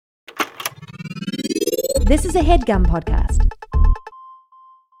This is a HeadGum podcast.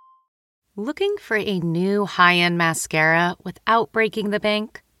 Looking for a new high-end mascara without breaking the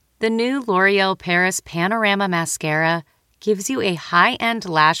bank? The new L'Oreal Paris Panorama Mascara gives you a high-end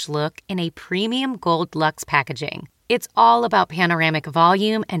lash look in a premium gold luxe packaging. It's all about panoramic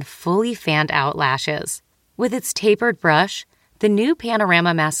volume and fully fanned-out lashes. With its tapered brush, the new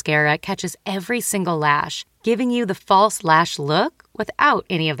Panorama Mascara catches every single lash, giving you the false lash look without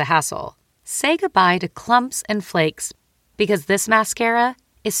any of the hassle. Say goodbye to clumps and flakes, because this mascara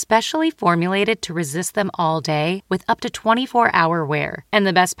is specially formulated to resist them all day with up to 24-hour wear. And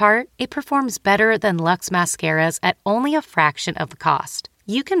the best part? It performs better than Luxe mascaras at only a fraction of the cost.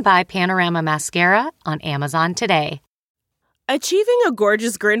 You can buy Panorama Mascara on Amazon today. Achieving a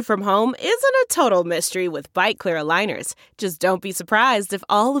gorgeous grin from home isn't a total mystery with Byte Clear aligners. Just don't be surprised if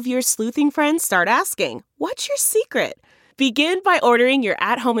all of your sleuthing friends start asking, "What's your secret?" Begin by ordering your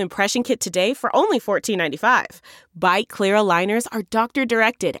at-home impression kit today for only $14.95. Byte Clear aligners are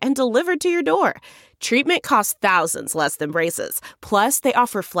doctor-directed and delivered to your door. Treatment costs thousands less than braces. Plus, they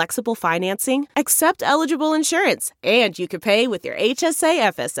offer flexible financing, accept eligible insurance, and you can pay with your HSA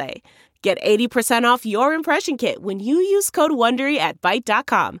FSA. Get 80% off your impression kit when you use code WONDERY at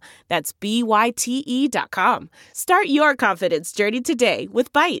Byte.com. That's BYTE.com. Start your confidence journey today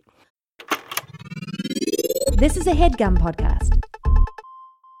with Byte. This is a HeadGum podcast.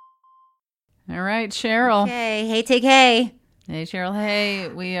 All right, Cheryl. Okay. Hey, TK. Hey, Cheryl. Hey,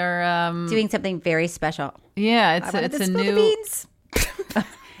 we are Doing something very special. Yeah, it's a new.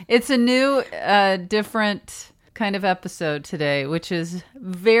 It's a new, different kind of episode today, which is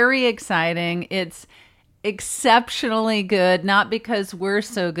very exciting. It's exceptionally good, not because we're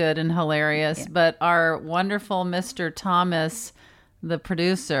so good and hilarious, but our wonderful Mr. Thomas, the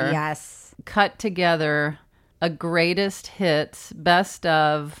producer, Yes. cut together a greatest hits, best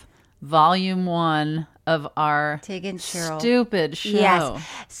of volume 1 of our Tig and Cheryl stupid show. Yes.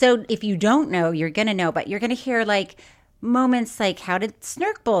 So if you don't know, you're going to know, but you're going to hear like moments like, how did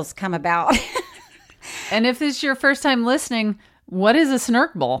Snurkbles come about? And if this is your first time listening, what is a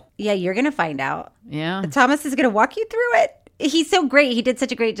Snurkball? Yeah, you're going to find out. Yeah. Thomas is going to walk you through it. He's so great. He did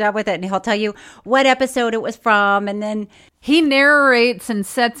such a great job with it. And he'll tell you what episode it was from. And then he narrates and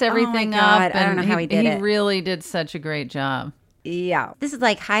sets everything God, up. I don't know how he did it. He really did such a great job. yeah, this is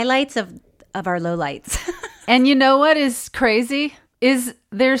like highlights of our lowlights. And you know what is crazy? Is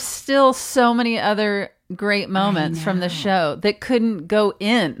there's still so many other great moments from the show that couldn't go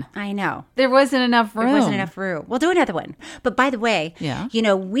in. I know. There wasn't enough room. There wasn't enough room. We'll do another one. But by the way,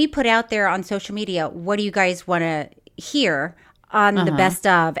 we put out there on social media, what do you guys want to hear on the best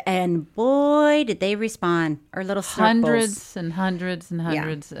of? And boy, did they respond. Our little hundreds and hundreds and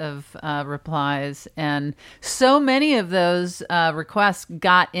hundreds of replies. And so many of those requests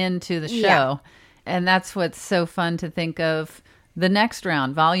got into the show. Yeah. And that's what's so fun to think of the next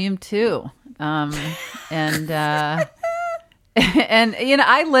round, volume 2. And I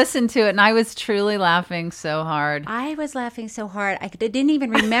listened to it and I was truly laughing so hard. I was laughing so hard. I didn't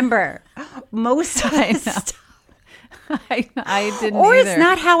even remember most of the stuff. I didn't Or either. it's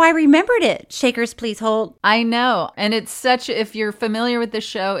not how I remembered it. Shakers, please hold. I know. And it's if you're familiar with the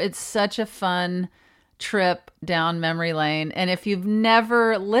show, it's such a fun trip down memory lane. And if you've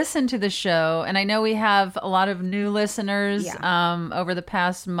never listened to the show, and I know we have a lot of new listeners over the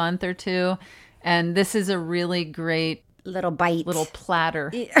past month or two, and this is a really great little bite, little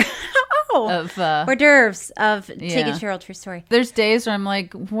platter of hors d'oeuvres of Tig and Cheryl True Story. There's days where I'm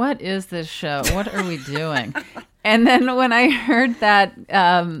like, what is this show? What are we doing? And then when I heard that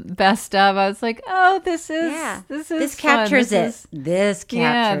best of, I was like, oh, this captures it. This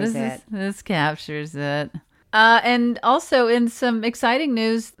captures it. This captures it. And also in some exciting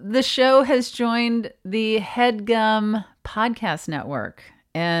news, the show has joined the HeadGum Podcast Network.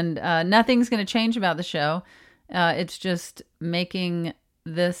 And nothing's going to change about the show. It's just making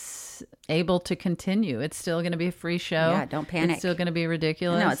this able to continue. It's still going to be a free show. Yeah, don't panic. It's still going to be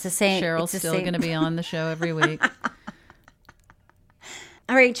ridiculous. No, it's the same. Cheryl's still going to be on the show every week.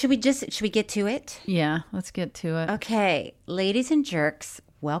 All right, should we get to it? Yeah, let's get to it. Okay, ladies and jerks,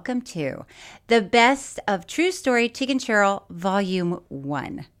 welcome to the best of True Story Tig and Cheryl Volume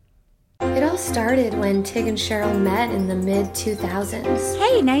 1. It all started when Tig and Cheryl met in the mid-2000s.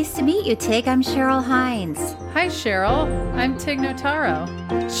 Hey, nice to meet you, Tig. I'm Cheryl Hines. Hi, Cheryl. I'm Tig Notaro.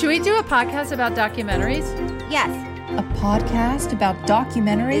 Should we do a podcast about documentaries? Yes. A podcast about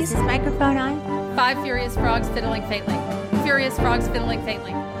documentaries? Is this microphone on? 5 furious frogs fiddling faintly. Furious frogs fiddling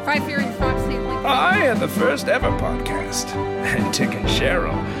faintly. 5 furious frogs fiddling faintly. I am the first ever podcast, and Tig and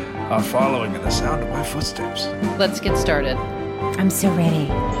Cheryl are following in the sound of my footsteps. Let's get started. I'm so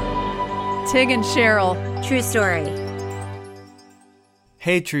ready. Tig and Cheryl. True story.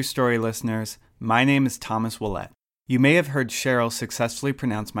 Hey, True Story listeners. My name is Thomas Willett. You may have heard Cheryl successfully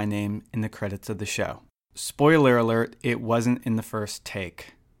pronounce my name in the credits of the show. Spoiler alert, it wasn't in the first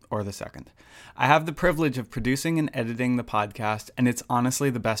take, or the second. I have the privilege of producing and editing the podcast, and it's honestly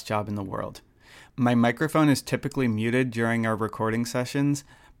the best job in the world. My microphone is typically muted during our recording sessions,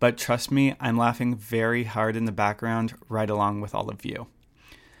 but trust me, I'm laughing very hard in the background right along with all of you.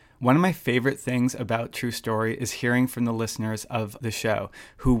 One of my favorite things about True Story is hearing from the listeners of the show,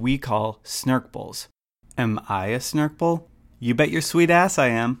 who we call Snurkbles. Am I a Snurkble? You bet your sweet ass I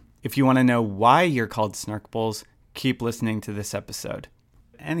am. If you want to know why you're called Snurkbles, keep listening to this episode.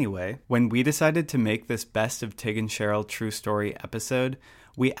 Anyway, when we decided to make this Best of Tig and Cheryl True Story episode,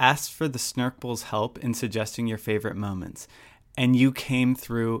 we asked for the Snurkbles' help in suggesting your favorite moments, and you came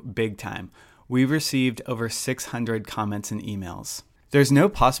through big time. We received over 600 comments and emails. There's no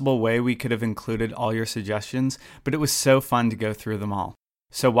possible way we could have included all your suggestions, but it was so fun to go through them all.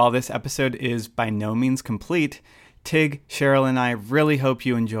 So while this episode is by no means complete, Tig, Cheryl, and I really hope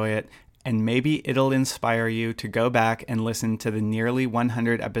you enjoy it, and maybe it'll inspire you to go back and listen to the nearly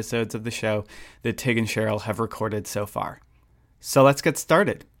 100 episodes of the show that Tig and Cheryl have recorded so far. So let's get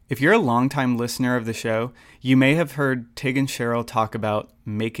started. If you're a longtime listener of the show, you may have heard Tig and Cheryl talk about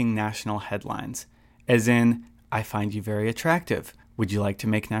making national headlines, as in, I find you very attractive. Would you like to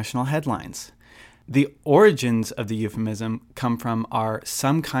make national headlines? The origins of the euphemism come from our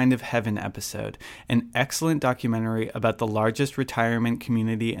Some Kind of Heaven episode, an excellent documentary about the largest retirement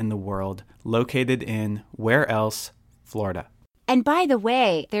community in the world, located in, where else? Florida. And by the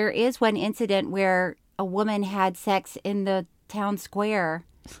way, there is one incident where a woman had sex in the town square.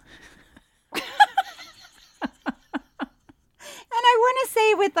 And I want to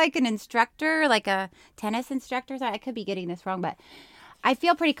say with like an instructor, like a tennis instructor. I could be getting this wrong, but I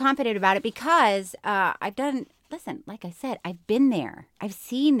feel pretty confident about it because like I said, I've been there. I've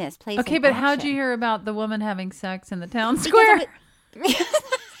seen this place. Okay, but how'd you hear about the woman having sex in the town square? Because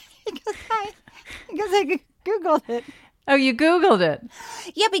I Googled it. Oh, you Googled it?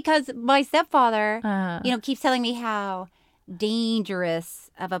 Yeah, because my stepfather, keeps telling me how dangerous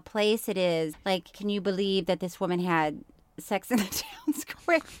of a place it is. Like, can you believe that this woman had sex in the town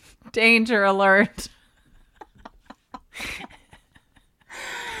square? Danger alert.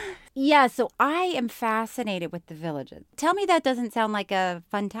 Yeah, so I am fascinated with the villages. Tell me that doesn't sound like a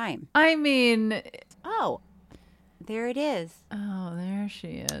fun time. I mean... Oh, there it is. Oh, there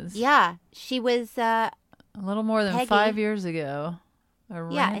she is. Yeah, she was... a little more than Peggy. 5 years ago.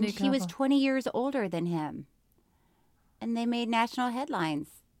 Yeah, and she was 20 years older than him. And they made national headlines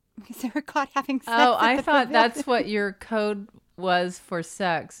because they were caught having sex. Oh, I thought that's what your code was for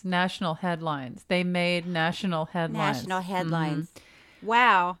sex. National headlines. They made national headlines. National headlines. Mm-hmm.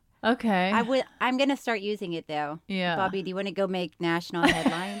 Wow. Okay. I'm going to start using it, though. Yeah. Bobby, do you want to go make national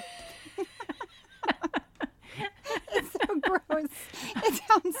headlines? It's so gross. It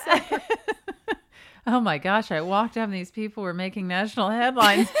sounds so gross. Oh, my gosh. I walked up and these people were making national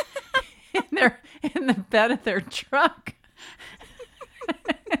headlines in the bed of their truck.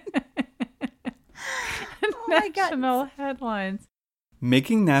 Oh, my God. National headlines.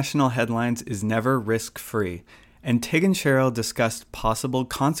 Making national headlines is never risk-free. And Tig and Cheryl discussed possible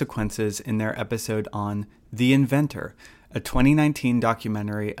consequences in their episode on The Inventor, a 2019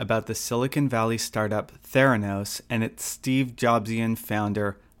 documentary about the Silicon Valley startup Theranos and its Steve Jobsian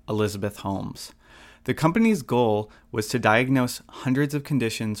founder, Elizabeth Holmes. The company's goal was to diagnose hundreds of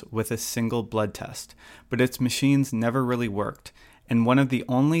conditions with a single blood test, but its machines never really worked, and one of the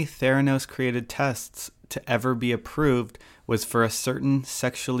only Theranos-created tests to ever be approved was for a certain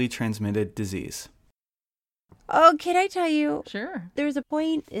sexually transmitted disease. Oh, can I tell you? Sure. There's a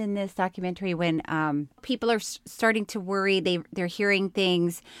point in this documentary when people are starting to worry. They're hearing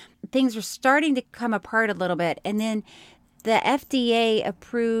things. Things are starting to come apart a little bit. And then the FDA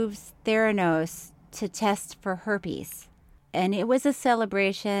approves Theranos to test for herpes. And it was a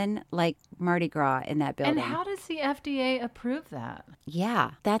celebration like Mardi Gras in that building. And how does the FDA approve that?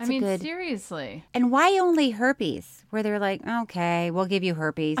 Yeah, that's a good... seriously. And why only herpes? Where they're like, okay, we'll give you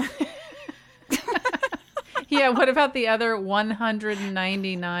herpes. Yeah, what about the other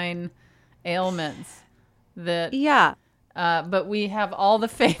 199 ailments that... Yeah. But we have all the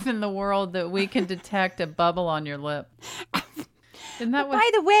faith in the world that we can detect a bubble on your lip. Isn't that what by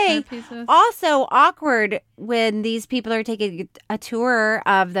the way, also awkward when these people are taking a tour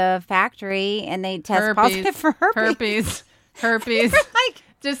of the factory and they test positive for herpes. Herpes. Like,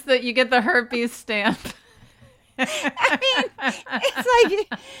 just that you get the herpes stamp. I mean, it's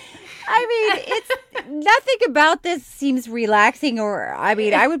like... I mean, it's nothing about this seems relaxing, or I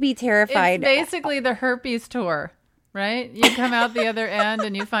mean, I would be terrified. It's basically the herpes tour, right? You come out the other end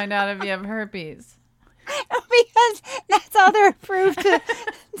and you find out if you have herpes. Because that's all they're approved to.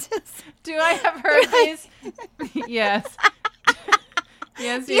 Do I have herpes? Yes.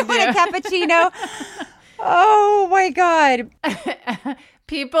 Yes, you do. Want a cappuccino? Oh my God.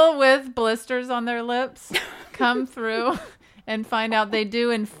 People with blisters on their lips come through and find out they do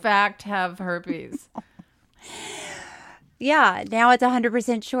in fact have herpes. Yeah, now it's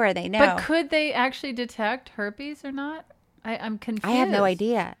 100% sure they know. But could they actually detect herpes or not? I'm confused. I have no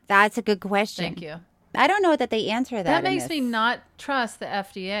idea. That's a good question. Thank you. I don't know that they answer that. That makes me not trust the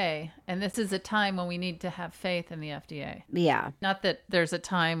FDA. And this is a time when we need to have faith in the FDA. Yeah. Not that there's a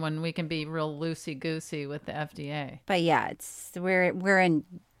time when we can be real loosey-goosey with the FDA. But yeah, we're in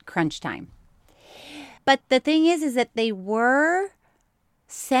crunch time. But the thing is that they were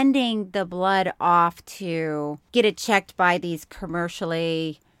sending the blood off to get it checked by these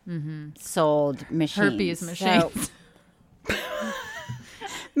commercially sold machines. Herpes machines. So,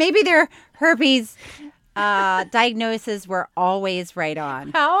 maybe their herpes diagnoses were always right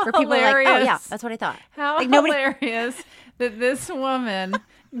on. How for people hilarious. Like, oh, yeah, that's what I thought. How hilarious that this woman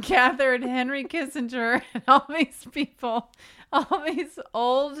gathered Henry Kissinger and all these people, all these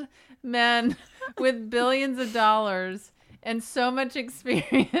old men with billions of dollars and so much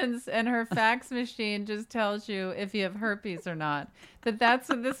experience, and her fax machine just tells you if you have herpes or not. That's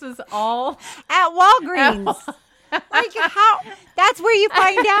what this is all at Walgreens. Like how? That's where you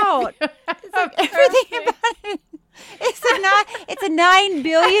find out. It's like everything about it. It's a $9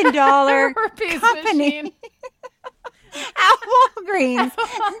 billion herpes company machine. At Walgreens.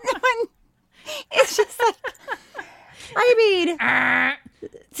 It's just like, I mean,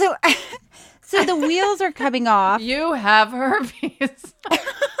 so the wheels are coming off. You have herpes.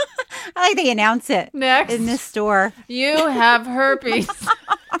 I like they announce it next in this store. You have herpes.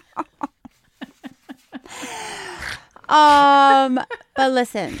 But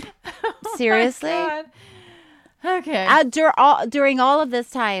listen, seriously. Oh, okay. During all of this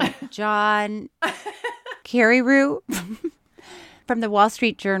time, John Carreyrou from the Wall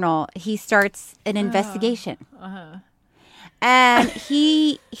Street Journal, he starts an investigation, and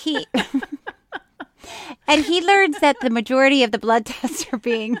he and he learns that the majority of the blood tests are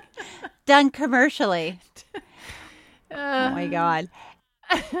being done commercially. Oh my God.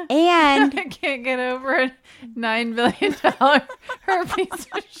 And I can't get over a $9 billion herpes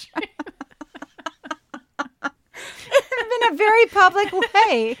machine. In a very public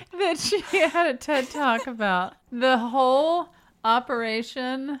way. That she had a TED Talk about. The whole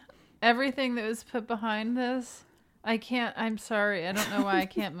operation, everything that was put behind this, I'm sorry. I don't know why I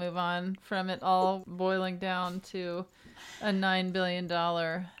can't move on from it all boiling down to a $9 billion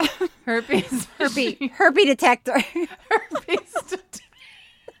herpes herpes detector. Herpes detector.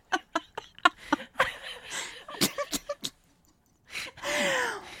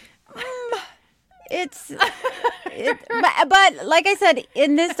 But like I said,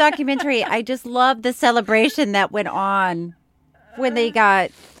 in this documentary, I just love the celebration that went on when they got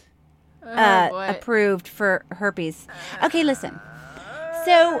approved for herpes. Okay, listen.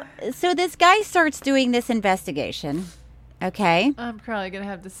 So this guy starts doing this investigation. Okay. I'm probably going to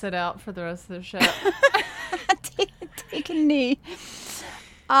have to sit out for the rest of the show. Take a knee.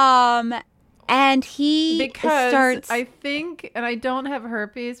 And he starts... I think, and I don't have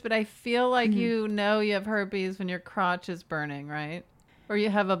herpes, but I feel like you have herpes when your crotch is burning, right? Or you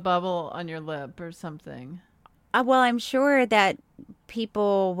have a bubble on your lip or something. Well, I'm sure that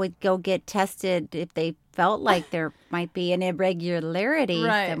people would go get tested if they felt like there might be an irregularity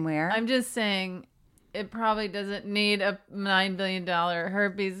somewhere. I'm just saying it probably doesn't need a $9 billion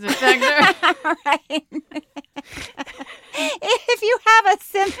herpes detector. Right. If you have a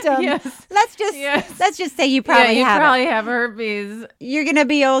symptom, let's just say you probably have herpes. You're gonna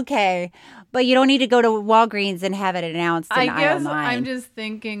be okay, but you don't need to go to Walgreens and have it announced in aisle 9. I'm just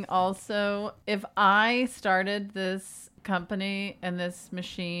thinking also, if I started this company and this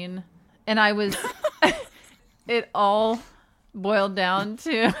machine, and I was, it all boiled down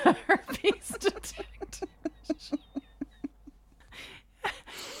to herpes detector.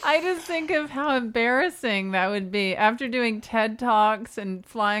 I just think of how embarrassing that would be after doing TED Talks and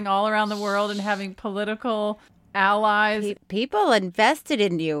flying all around the world and having political allies. People invested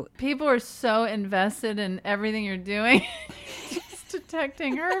in you. People are so invested in everything you're doing. Just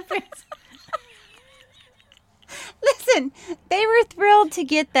detecting herpes. Listen, they were thrilled to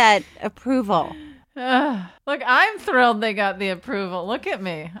get that approval. Look, I'm thrilled they got the approval. Look at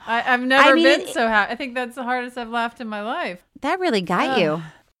me. I've never been so happy. I think that's the hardest I've laughed in my life. That really got you.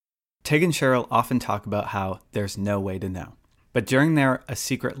 Tig and Cheryl often talk about how there's no way to know. But during their A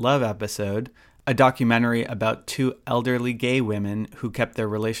Secret Love episode, a documentary about two elderly gay women who kept their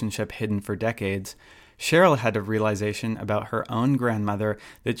relationship hidden for decades, Cheryl had a realization about her own grandmother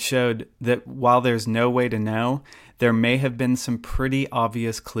that showed that while there's no way to know, there may have been some pretty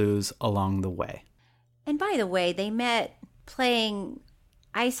obvious clues along the way. And by the way, they met playing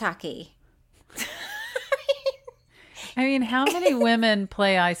ice hockey. I mean, how many women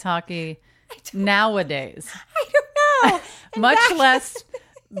play ice hockey nowadays? I don't know. Much less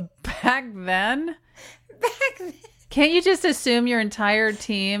back then. Can't you just assume your entire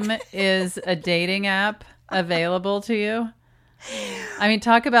team is a dating app available to you? I mean,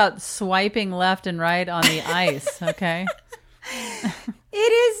 talk about swiping left and right on the ice, okay? It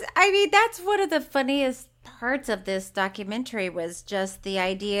is. I mean, that's one of the funniest parts of this documentary was just the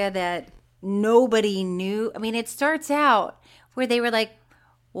idea that nobody knew. I mean, it starts out where they were like,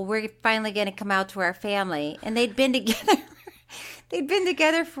 well, we're finally going to come out to our family. And they'd been together. They'd been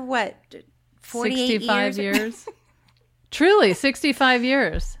together for what? 48 65 years? Truly, 65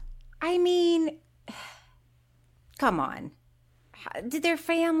 years. I mean, come on. Did their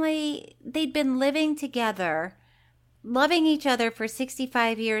family, they'd been living together, loving each other for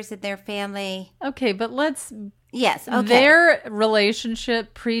 65 years in their family. Okay, but let's... Yes, okay. Their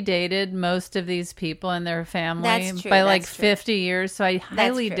relationship predated most of these people in their family by like 50 years. So I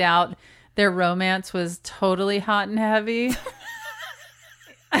highly doubt their romance was totally hot and heavy.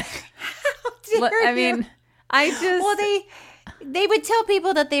 I mean, I just... Well, they would tell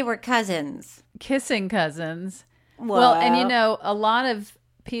people that they were cousins. Kissing cousins. Well, and you know, a lot of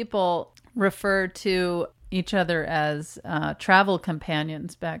people refer to each other as travel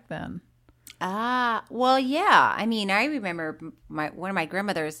companions back then. Ah, well, yeah. I mean, I remember one of my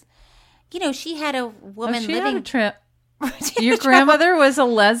grandmothers, you know, she had a woman living... Your grandmother was a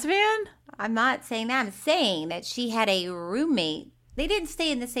lesbian? I'm not saying that. I'm saying that she had a roommate. They didn't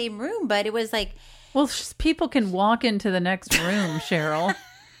stay in the same room, but it was like... Well, people can walk into the next room, Cheryl.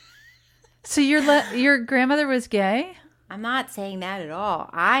 So your grandmother was gay? I'm not saying that at all.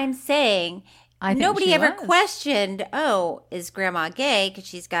 I'm saying nobody ever questioned, oh, is grandma gay because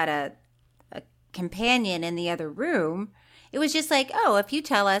she's got a companion in the other room. It was just like, oh, if you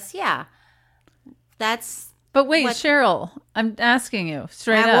tell us, yeah, that's... But wait, Cheryl, I'm asking you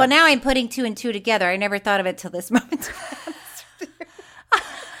straight up. Well, now I'm putting two and two together. I never thought of it till this moment.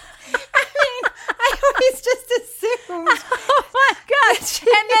 Always just assumed. Oh my gosh.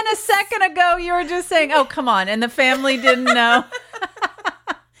 And then a second ago you were just saying, oh, come on. And the family didn't know.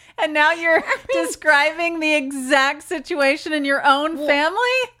 And now you're describing the exact situation in your own family?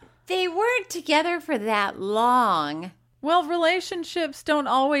 They weren't together for that long. Well, relationships don't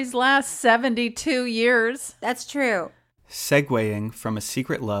always last 72 years. That's true. Segueing from a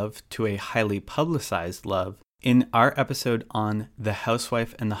secret love to a highly publicized love, in our episode on The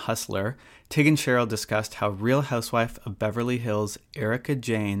Housewife and the Hustler, Tig and Cheryl discussed how Real Housewife of Beverly Hills Erica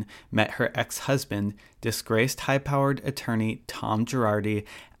Jane met her ex-husband, disgraced high-powered attorney Tom Girardi,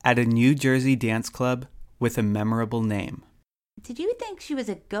 at a New Jersey dance club with a memorable name. Did you think she was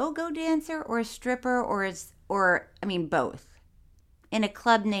a go-go dancer or a stripper or both? In a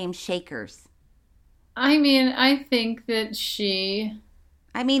club named Shakers. I mean, I think that she...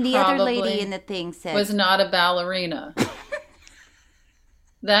 the other lady in the thing said... was not a ballerina.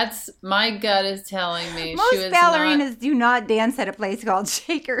 That's... My gut is telling me most she was ballerinas do not dance at a place called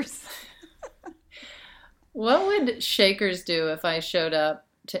Shakers. What would Shakers do if I showed up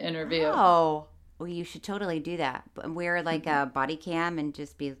to interview? Oh, well, you should totally do that. Wear like a body cam and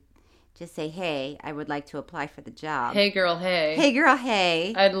just say, hey, I would like to apply for the job. Hey, girl, hey. Hey, girl,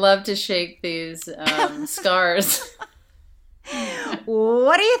 hey. I'd love to shake these scars.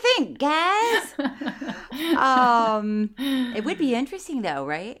 What do you think, guys? It would be interesting, though,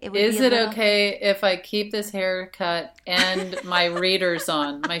 right? Is it okay if I keep this haircut and my readers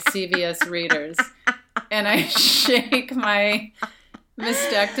on, my CVS readers, and I shake my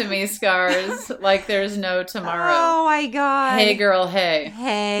mastectomy scars like there's no tomorrow? Oh, my God. Hey, girl, hey.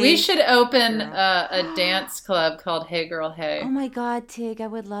 Hey. We should open a dance club called Hey, Girl, Hey. Oh, my God, Tig, I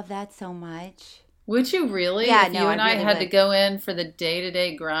would love that so much. Would you really? Yeah, if you and I had to go in for the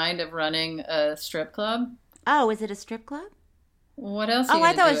day-to-day grind of running a strip club? Oh, is it a strip club? What else? Oh,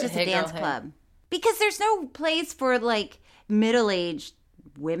 I thought it was just a dance club. Because there's no place for like middle-aged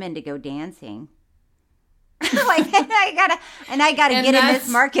women to go dancing. I gotta get in this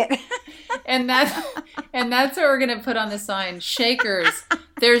market. and that's what we're gonna put on the sign. Shakers.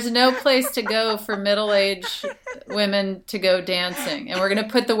 There's no place to go for middle-aged women to go dancing. And we're going to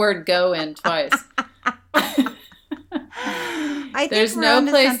put the word go in twice. There's no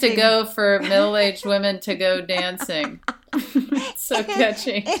place to go for middle-aged women to go dancing. It's so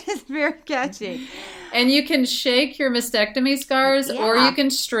catchy. It is very catchy. And you can shake your mastectomy scars, or you can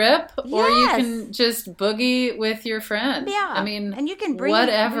strip, or you can just boogie with your friend. Yeah. I mean, and you can bring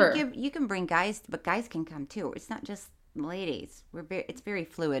whatever. You can bring guys, but guys can come too. It's not just ladies. It's very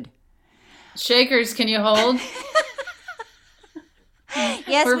fluid. Shakers, can you hold?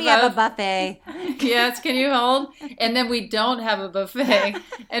 Yes, we have a buffet. Yes, can you hold? And then we don't have a buffet.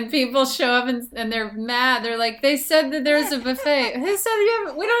 And people show up and they're mad. They're like, they said that there's a buffet. Who said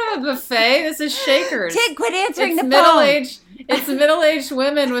we don't have a buffet? This is Shakers. Tig, quit answering the phone. It's middle-aged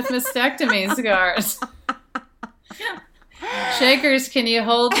women with mastectomy scars. Shakers, can you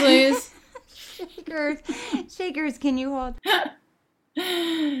hold, please? Shakers, can you hold?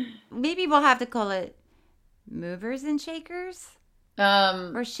 Maybe we'll have to call it movers and shakers.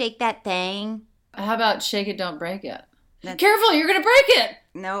 Or shake that thing. How about shake it, don't break it? Careful, you're gonna break it.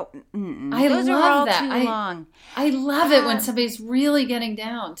 Nope. Those love are all that. Too long. I love it when somebody's really getting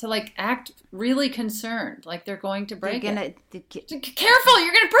down to like act really concerned, like they're going to break it. Careful,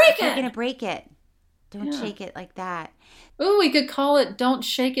 you're gonna break it. You're gonna break it. Don't shake it like that. Ooh, we could call it "Don't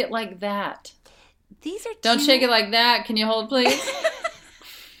Shake It Like That." These are Don't shake it like that. Can you hold, please?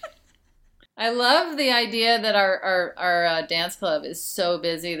 I love the idea that our dance club is so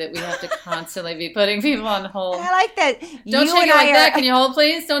busy that we have to constantly be putting people on hold. I like that. Don't shake it like that. Can you hold,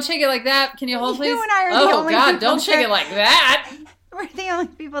 please? Don't shake it like that. Can you hold, please? You and I are the only people don't shake it like that. We're the only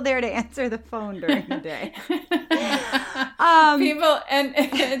people there to answer the phone during the day. People, and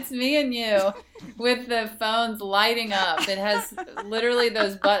it's me and you with the phones lighting up. It has literally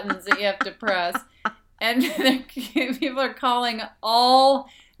those buttons that you have to press. And people are calling all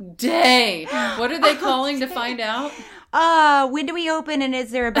day. What are they calling to find out? When do we open and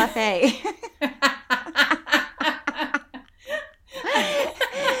is there a buffet?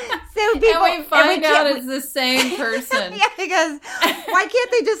 So people, and we find out it's the same person. Yeah, because why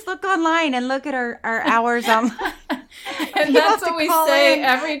can't they just look online and look at our hours online? And that's what we say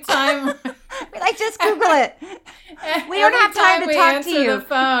every time. We're like, just Google it. We don't have time to talk to you. We answer the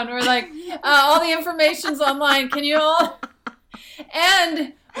phone. We're like, all the information's online. Can you all?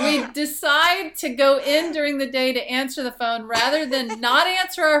 And we decide to go in during the day to answer the phone rather than not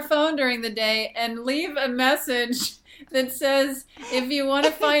answer our phone during the day and leave a message that says, if you want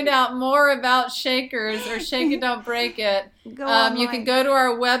to find out more about Shakers or Shake It, Don't Break It, you can go to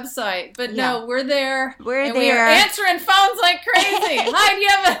our website. But no, we're there. We are answering phones like crazy. Hi, do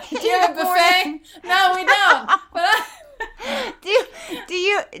you have a buffet? No, we don't. But do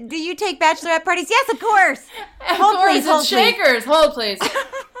you take bachelorette parties? Yes, of course. Hold, please. It's Shakers. Hold, please.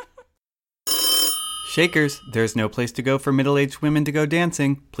 Shakers, there's no place to go for middle-aged women to go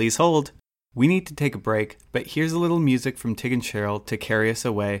dancing. Please hold. We need to take a break, but here's a little music from Tig and Cheryl to carry us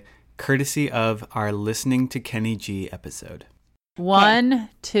away, courtesy of our Listening to Kenny G episode. 1,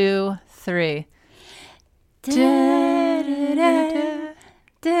 2, 3.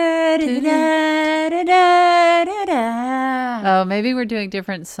 Oh, maybe we're doing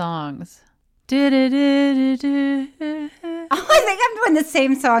different songs. I think I'm doing the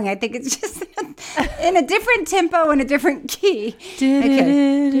same song. I think it's just in a different tempo and a different key.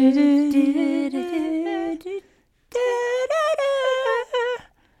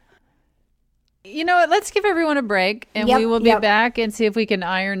 You know what? Let's give everyone a break, and we will be back and see if we can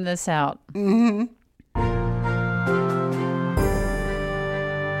iron this out. Mm-hmm.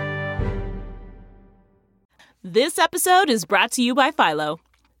 This episode is brought to you by Philo.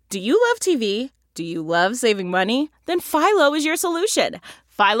 Do you love TV? Do you love saving money? Then Philo is your solution.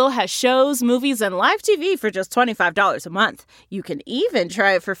 Philo has shows, movies, and live TV for just $25 a month. You can even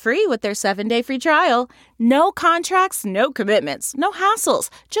try it for free with their 7-day free trial. No contracts, no commitments, no hassles.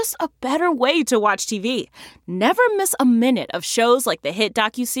 Just a better way to watch TV. Never miss a minute of shows like the hit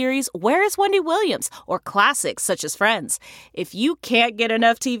docuseries Where is Wendy Williams? Or classics such as Friends. If you can't get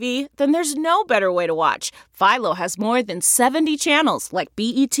enough TV, then there's no better way to watch. Philo has more than 70 channels like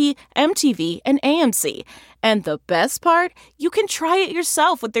BET, MTV, and AMC. And the best part? You can try it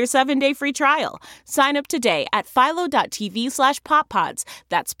yourself with their 7-day free trial. Sign up today at philo.tv/poppods.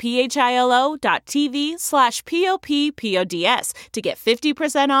 That's philo.tv/POPPODS to get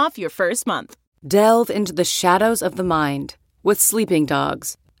 50% off your first month. Delve into the shadows of the mind with Sleeping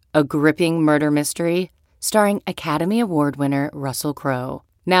Dogs, a gripping murder mystery starring Academy Award winner Russell Crowe.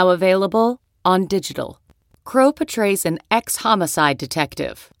 Now available on digital. Crowe portrays an ex-homicide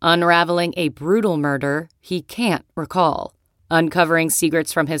detective, unraveling a brutal murder he can't recall. Uncovering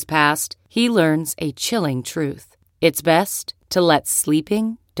secrets from his past, he learns a chilling truth. It's best to let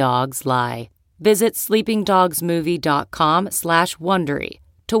sleeping dogs lie. Visit sleepingdogsmovie.com/Wondery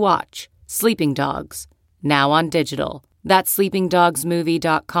to watch Sleeping Dogs, now on digital. That's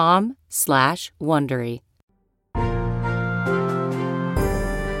sleepingdogsmovie.com/Wondery.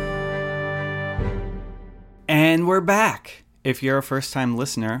 And we're back. If you're a first-time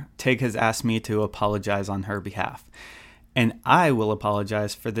listener, Tig has asked me to apologize on her behalf. And I will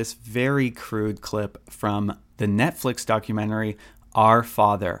apologize for this very crude clip from the Netflix documentary Our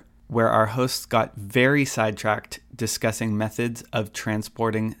Father, where our hosts got very sidetracked discussing methods of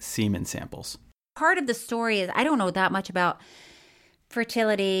transporting semen samples. Part of the story is I don't know that much about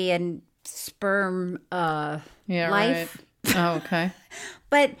fertility and sperm life. Right. Oh, okay.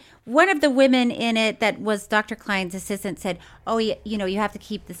 But one of the women in it that was Dr. Klein's assistant said, oh, you know, you have to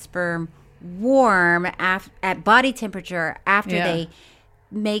keep the sperm warm at body temperature after they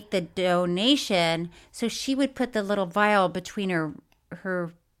make the donation. So she would put the little vial between her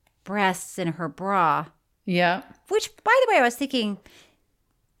breasts and her bra. Yeah. Which, by the way, I was thinking,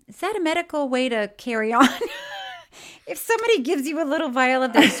 is that a medical way to carry on? If somebody gives you a little vial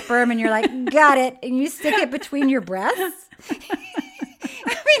of their sperm and you're like, got it, and you stick it between your breasts? I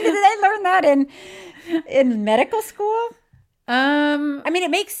mean, did they learn that in medical school? I mean,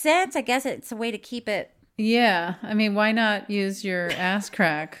 it makes sense. I guess it's a way to keep it. Yeah. I mean, why not use your ass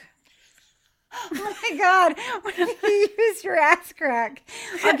crack? Oh my God. What if you use your ass crack?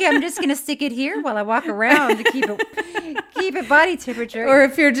 Okay, I'm just going to stick it here while I walk around to keep it body temperature. Or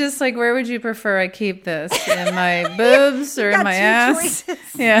if you're just like, where would you prefer I keep this? In my boobs or in my ass? Choices.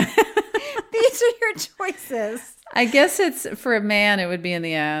 Yeah. These are your choices. I guess it's for a man, it would be in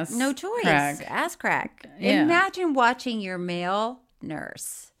the ass. No choice. Crack. Ass crack. Yeah. Imagine watching your male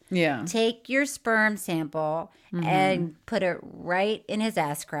nurse take your sperm sample and put it right in his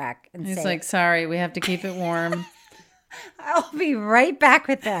ass crack. And he's say, like, sorry, we have to keep it warm. I'll be right back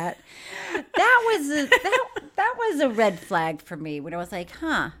with that. That was a red flag for me when I was like,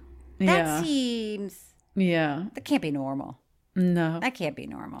 that seems... Yeah. That can't be normal. No. That can't be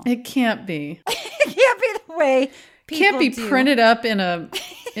normal. It can't be. It can't be the way people can't be do. printed up in a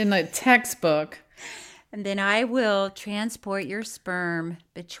textbook. And then I will transport your sperm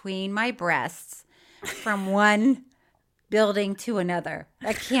between my breasts from one building to another.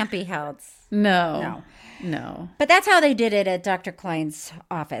 That can't be how it's... No. But that's how they did it at Dr. Klein's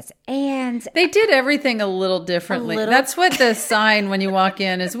office. And they did everything a little differently. That's what the sign when you walk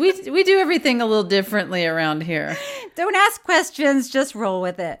in is. We do everything a little differently around here. Don't ask questions, just roll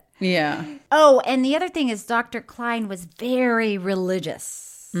with it. Yeah. Oh, and the other thing is Dr. Klein was very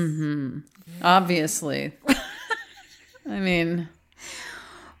religious. Mm-hmm. Obviously. I mean...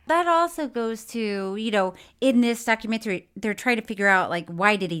 That also goes to, in this documentary, they're trying to figure out, like,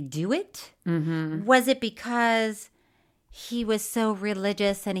 why did he do it? Mm-hmm. Was it because he was so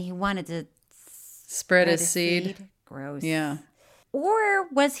religious and he wanted to spread his seed? Gross. Yeah. Or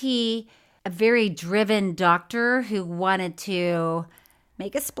was he a very driven doctor who wanted to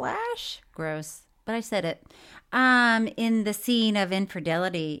make a splash? Gross. But I said it. In the scene of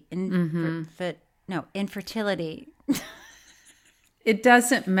infidelity. Infertility. It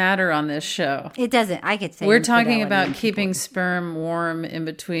doesn't matter on this show. It doesn't. I could say we're talking about keeping sperm warm in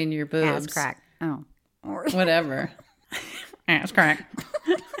between your boobs. Ass crack. Oh. Whatever. Ass crack.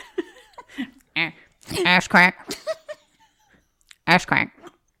 Ass crack. Ass crack.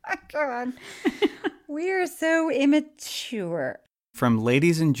 Oh, God. We are so immature. From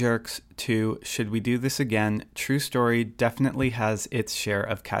Ladies and Jerks to Should We Do This Again, True Story definitely has its share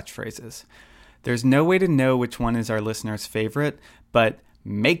of catchphrases. There's no way to know which one is our listener's favorite, but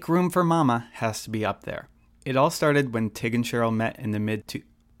Make Room for Mama has to be up there. It all started when Tig and Cheryl met in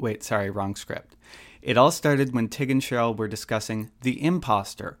the wrong script. It all started when Tig and Cheryl were discussing The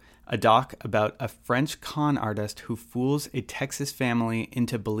Imposter, a doc about a French con artist who fools a Texas family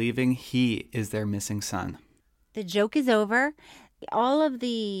into believing he is their missing son. The joke is over. All of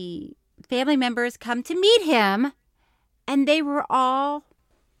the family members come to meet him, and they were all...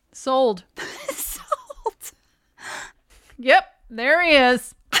 Sold. Yep, there he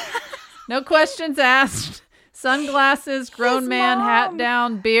is. No questions asked. Sunglasses, grown man, hat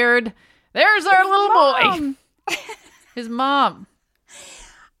down, beard. There's our little boy. His mom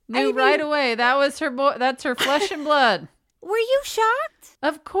knew right away that was her boy. That's her flesh and blood. Were you shocked?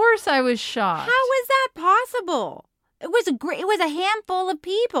 Of course, I was shocked. How was that possible? It was a handful of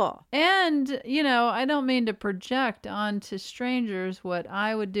people. And, I don't mean to project onto strangers what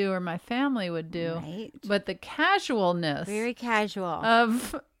I would do or my family would do. Right. But the casualness. Very casual.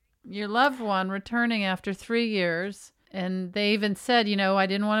 Of your loved one returning after 3 years And they even said, I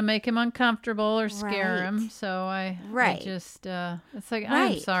didn't want to make him uncomfortable or scare Right. him. So I just, it's like,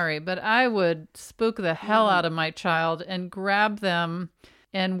 I'm Right. sorry, but I would spook the hell out of my child and grab them.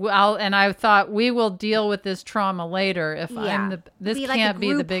 And I thought, we will deal with this trauma later. If this Be like can't a be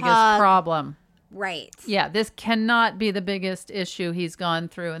the group biggest hug. problem. Right. Yeah, this cannot be the biggest issue he's gone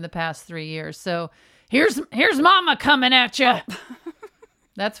through in the past 3 years. So here's Mama coming at you.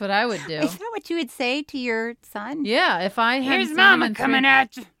 That's what I would do. Is that what you would say to your son? Yeah, if I had Here's Mama coming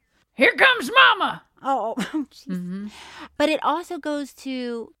at you. Here comes Mama. Oh, jeez. But it also goes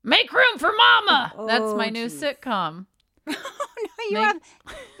to Make room for Mama. That's my new sitcom. you have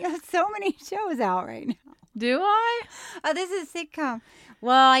so many shows out right now. Do I? Oh, this is a sitcom.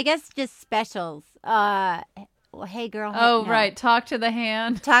 Well, I guess just specials. Well, hey girl. Oh, right. Talk to the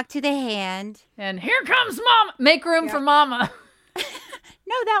hand. Talk to the hand. And here comes Mama. Make room for Mama.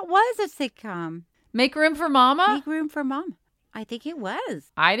 No, that was a sitcom. Make room for Mama? Make room for Mama. I think it was.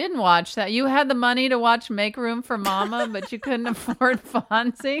 I didn't watch that. You had the money to watch Make Room for Mama, but you couldn't afford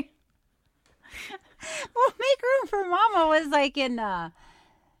Fonzie? Well, Make Room for Mama was like in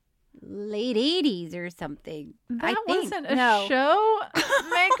late 80s or something. That I think. wasn't a show?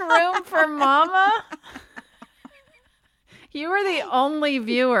 Make Room for Mama? You were the only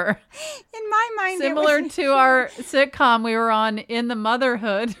viewer. In my mind, similar to our sitcom we were on In the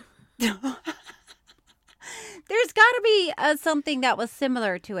Motherhood. There's got to be something that was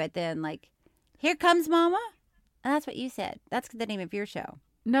similar to it then. Like, Here Comes Mama? And that's what you said. That's the name of your show.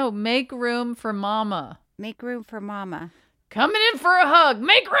 No, Make Room for Mama. Make Room for Mama. Coming in for a hug.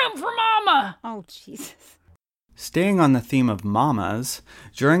 Make room for Mama. Oh, Jesus. Staying on the theme of mamas,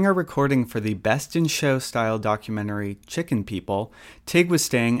 during our recording for the Best in Show style documentary Chicken People, Tig was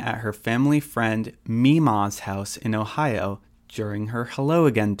staying at her family friend Mima's house in Ohio during her Hello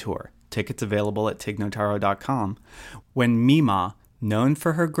Again tour. Tickets available at tignotaro.com. When Mima, known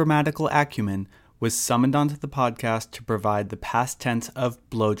for her grammatical acumen, was summoned onto the podcast to provide the past tense of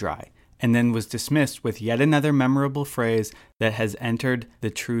blow dry, and then was dismissed with yet another memorable phrase that has entered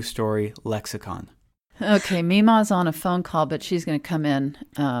the True Story lexicon. Okay, Mima's on a phone call, but she's going to come in.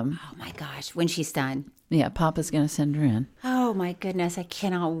 Oh, my gosh. When she's done. Yeah, Papa's going to send her in. Oh, my goodness. I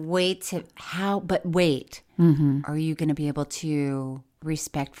cannot wait to... But wait. Are you going to be able to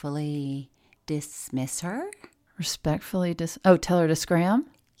respectfully dismiss her? Respectfully tell her to scram?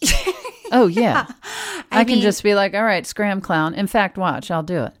 Oh, yeah. I can just be like, all right, scram clown. In fact, watch, I'll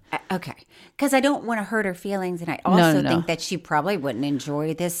do it. Okay. Because I don't want to hurt her feelings, and I also think that she probably wouldn't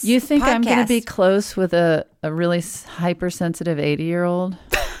enjoy this You think podcast. I'm going to be close with a really hypersensitive 80-year-old?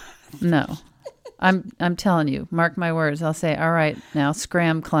 No. I'm telling you, mark my words. I'll say, all right, now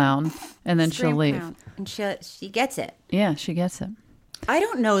scram clown, and then she'll leave. Clown. And she gets it. Yeah, she gets it. I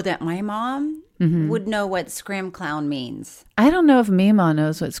don't know that my mom would know what scram clown means. I don't know if Mima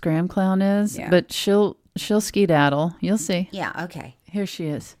knows what scram clown is, but she'll skedaddle. You'll see. Yeah, okay. Here she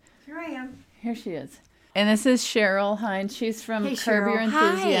is. Here I am. Here she is. And this is Cheryl Hines. She's from Curb Your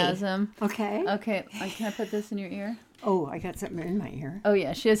Enthusiasm. Hi. Okay. Can I put this in your ear? Oh, I got something in my ear. Oh,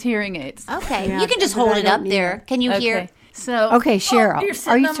 yeah. She has hearing aids. Okay. Yeah, you can just hold it up there. Can you hear? So, okay, Cheryl. You're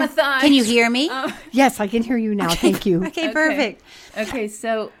sitting on my thighs. Can you hear me? Yes, I can hear you now. Thank you. Okay, perfect. Okay,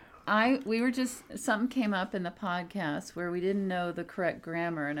 so something came up in the podcast where we didn't know the correct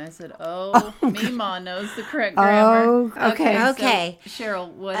grammar, and I said, Mima knows the correct grammar. Oh, okay. Okay. So,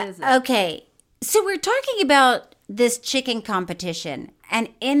 Cheryl, what is it? Okay. So we're talking about this chicken competition, and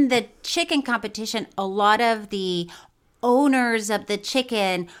in the chicken competition, a lot of the owners of the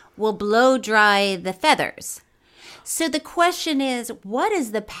chicken will blow dry the feathers. So the question is, what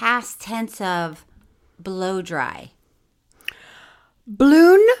is the past tense of blow dry?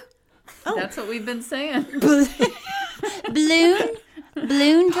 Balloon? Oh. That's what we've been saying. Balloon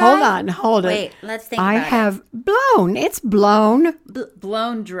dry? Hold it. Wait, let's think I about have blown. It's blown.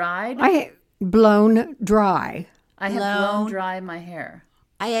 Blown dried? Blown dry. I have blown dry my hair.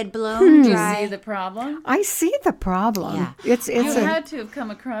 I had blown dry. See the problem? I see the problem. Yeah. It's had to have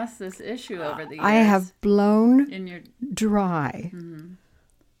come across this issue over the years. I have blown in your dry.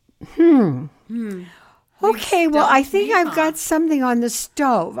 Okay, well, I think I've got something on the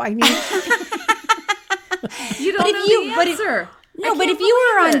stove. I need. You don't know the answer. But if you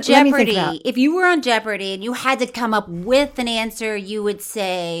were on Jeopardy, and you had to come up with an answer, you would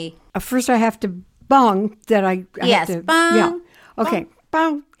say. First, I have to bung that I yes, have to. Bung. Yeah. Okay.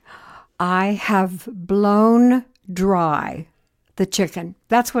 Bung. I have blown dry the chicken.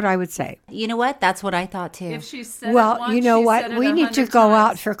 That's what I would say. You know what? That's what I thought too. If she said Well, it once, you know she what? said it We need to 100 go times.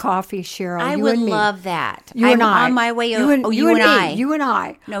 out for coffee, Cheryl. I you would and me. love that. You I'm and I. on my way. You and, you and me. I. You and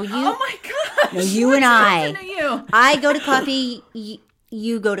I. No, you. Oh my gosh. No, you What's and I. happened to you? I go to coffee.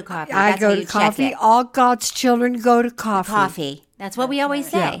 You go to coffee. I That's go how to you check coffee. it. All God's children go to coffee. Coffee. That's what we always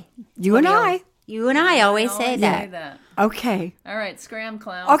say. Yeah. You and I. You and I always say that. Okay. All right, scram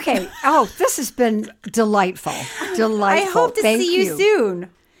clown. Okay. Oh, this has been delightful. Delightful. I hope to Thank see you soon.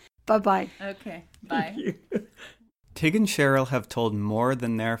 Bye-bye. Okay, bye. Tig and Cheryl have told more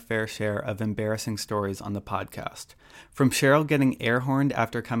than their fair share of embarrassing stories on the podcast. From Cheryl getting air-horned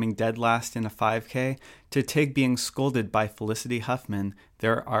after coming dead last in a 5K, to Tig being scolded by Felicity Huffman,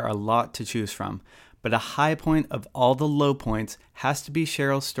 there are a lot to choose from. But a high point of all the low points has to be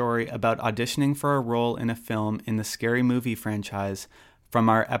Cheryl's story about auditioning for a role in a film in the Scary Movie franchise from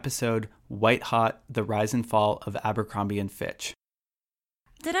our episode White Hot, The Rise and Fall of Abercrombie & Fitch.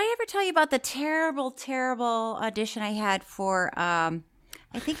 Did I ever tell you about the terrible, terrible audition I had for, I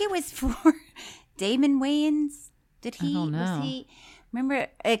think it was for Damon Wayans? Did he? I don't know. Was he? Remember?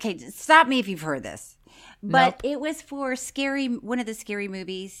 Okay, stop me if you've heard this. But Nope. it was for one of the Scary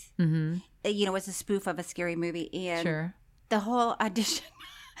Movies. Mm-hmm. You know, it's a spoof of a Scary Movie. And Sure. the whole audition.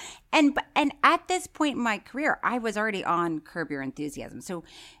 And at this point in my career, I was already on Curb Your Enthusiasm. So,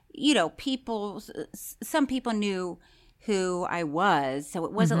 you know, some people knew who I was. So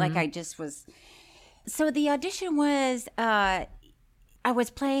it wasn't like I just was. So the audition was, I was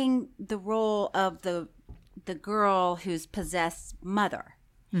playing the role of the girl whose possessed mother.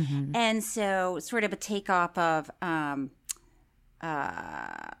 Mm-hmm. And so sort of a takeoff of,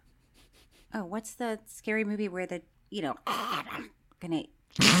 what's the Scary Movie where gonna...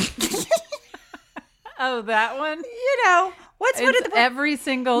 Oh, that one? You know, what's one of the... every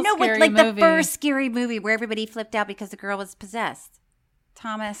single No, scary like movie. the first Scary Movie where everybody flipped out because the girl was possessed.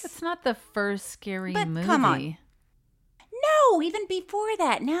 Thomas. It's not the first scary But movie. come on. No, even before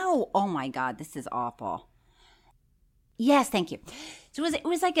that. No. Oh my God, this is awful. Yes, thank you. So it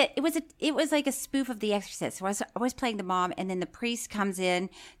was like a spoof of The Exorcist. So I was playing the mom, and then the priest comes in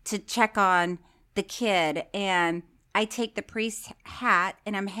to check on the kid, and I take the priest's hat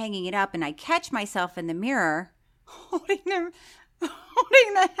and I'm hanging it up, and I catch myself in the mirror holding the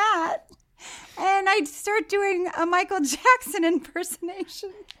hat, and I start doing a Michael Jackson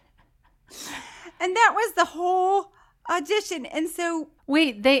impersonation, and that was the whole audition. And so,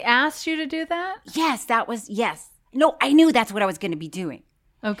 wait, they asked you to do that? Yes. No, I knew that's what I was going to be doing.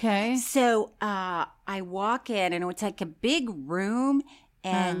 Okay. So I walk in, and it's like a big room,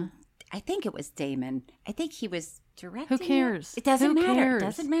 and I think it was Damon. I think he was directing. Who cares? It doesn't Who matter. cares? It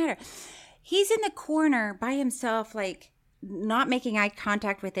doesn't matter. He's in the corner by himself, like not making eye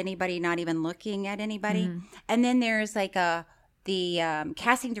contact with anybody, not even looking at anybody. Mm-hmm. And then there's like the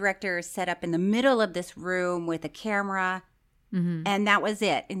casting director is set up in the middle of this room with a camera. Mm-hmm. And that was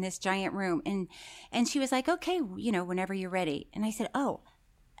it in this giant room. And she was like, okay, you know, whenever you're ready. And I said, do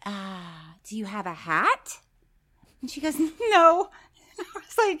you have a hat? And she goes, no. And I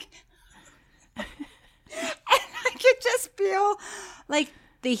was like, and I could just feel like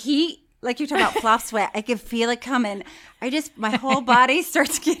the heat, like you're talking about flop sweat. I could feel it coming. My whole body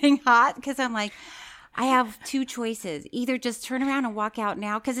starts getting hot because I'm like, I have two choices. Either just turn around and walk out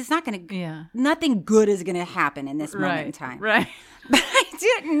now, because it's not going to, nothing good is going to happen in this moment in time. Right. But I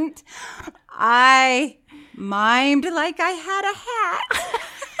didn't. I mimed like I had a hat.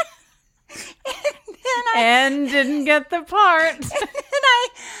 And didn't get the part. And then I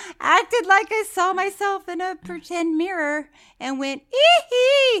acted like I saw myself in a pretend mirror and went,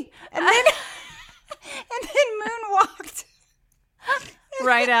 ee-hee. And then moonwalked.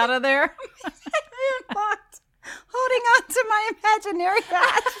 Right out of there. Moonwalked, holding on to my imaginary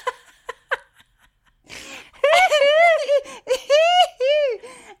hat.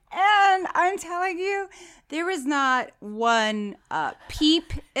 And I'm telling you, there was not one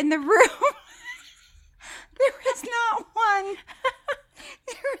peep in the room. There was not one.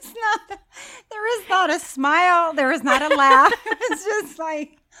 There was not a smile. There was not a laugh. It was just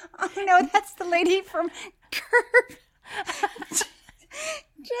like, oh no, that's the lady from Curb.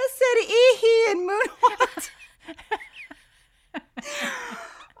 Just said ee-hee and moonwalked.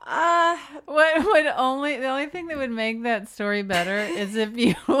 The only thing that would make that story better is if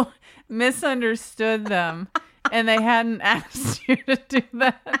you misunderstood them and they hadn't asked you to do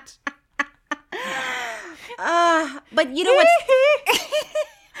that. But you know what's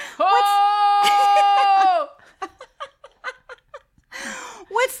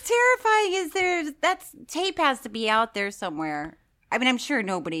what's terrifying is that tape has to be out there somewhere. I mean, I'm sure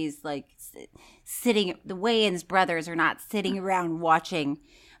nobody's like sitting, the Wayans brothers are not sitting around watching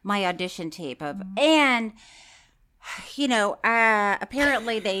my audition tape of, and, you know,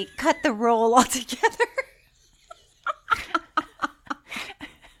 apparently they cut the role altogether.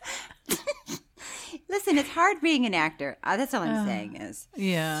 Listen, it's hard being an actor. That's all I'm saying is.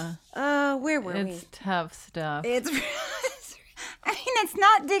 Yeah. Where were we? It's tough stuff. I mean, it's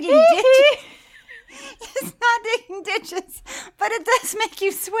not digging ditches. It's not digging ditches, but it does make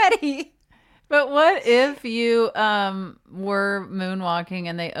you sweaty. But what if you were moonwalking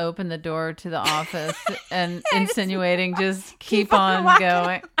and they opened the door to the office and insinuating just keep on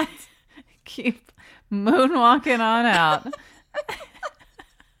going. Keep moonwalking on out.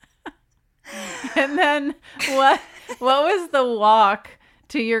 And then what was the walk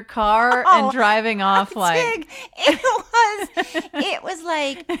to your car and driving off like? It was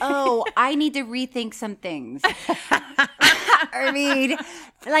like, oh, I need to rethink some things. I mean,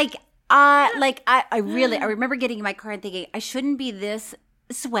 I remember getting in my car and thinking I shouldn't be this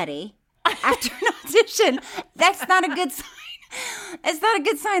sweaty after an audition. That's not a good sign. It's not a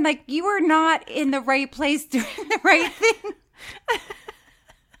good sign. Like, you are not in the right place doing the right thing.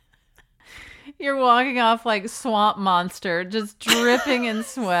 You're walking off like Swamp Monster, just dripping in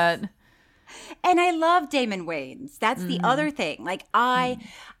sweat. And I love Damon Wayans. That's the other thing. Like, I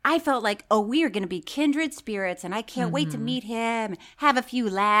felt like, oh, we are going to be kindred spirits, and I can't wait to meet him, have a few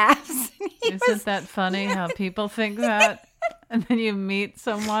laughs. Isn't that funny how people think that? And then you meet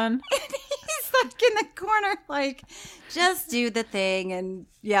someone. He's like in the corner, like, just do the thing and,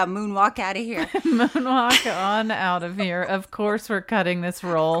 yeah, moonwalk out of here. Moonwalk on out of here. Of course we're cutting this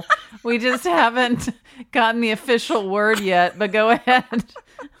role. We just haven't gotten the official word yet, but go ahead.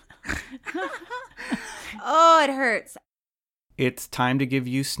 Oh, it hurts. It's time to give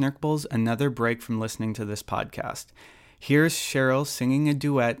you Snurkbles another break from listening to this podcast. Here's Cheryl singing a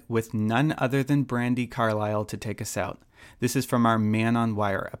duet with none other than Brandi Carlile to take us out. This is from our Man on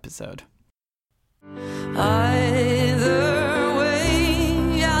Wire episode. Either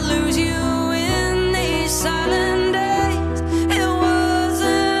way, I lose you in these silent days. It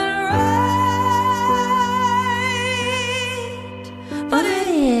wasn't right, but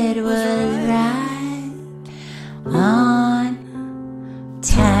it was right on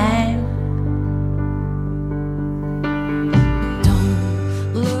time.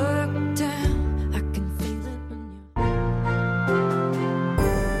 Don't look down, I can feel it when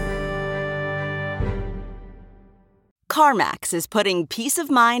CarMax is putting peace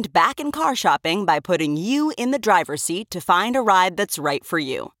of mind back in car shopping by putting you in the driver's seat to find a ride that's right for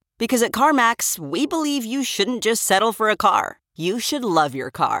you. Because at CarMax, we believe you shouldn't just settle for a car. You should love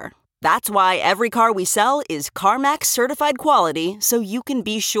your car. That's why every car we sell is CarMax certified quality, so you can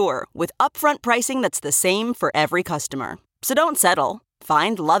be sure with upfront pricing that's the same for every customer. So don't settle.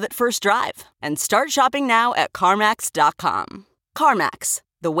 Find love at first drive and start shopping now at CarMax.com. CarMax,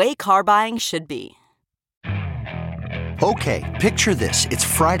 the way car buying should be. Okay, picture this. It's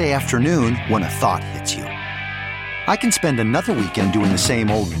Friday afternoon when a thought hits you. I can spend another weekend doing the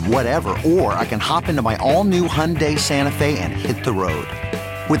same old whatever, or I can hop into my all-new Hyundai Santa Fe and hit the road.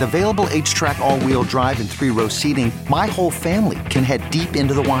 With available H-Track all-wheel drive and 3-row seating, my whole family can head deep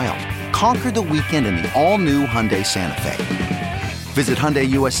into the wild. Conquer the weekend in the all-new Hyundai Santa Fe. Visit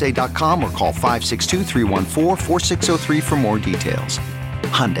HyundaiUSA.com or call 562-314-4603 for more details.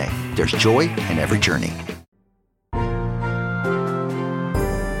 Hyundai, there's joy in every journey.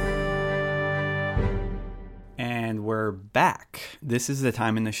 And we're back. This is the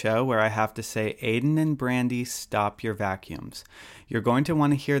time in the show where I have to say, Aiden and Brandi, stop your vacuums. You're going to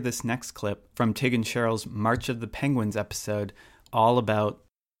want to hear this next clip from Tig and Cheryl's March of the Penguins episode, all about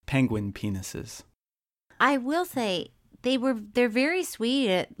penguin penises. I will say, they're very sweet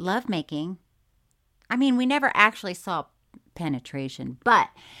at lovemaking. I mean, we never actually saw penetration, but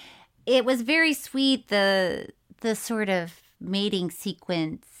it was very sweet, the sort of mating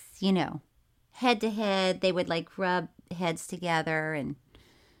sequence, you know. Head to head, they would like rub heads together, and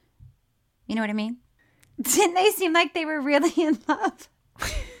you know what I mean? Didn't they seem like they were really in love?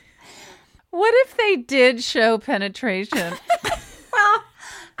 What if they did show penetration? Well,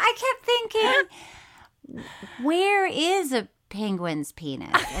 I kept thinking, where is a penguin's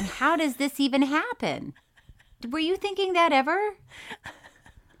penis, and how does this even happen? Were you thinking that ever?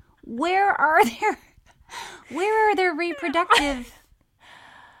 Where are their reproductive...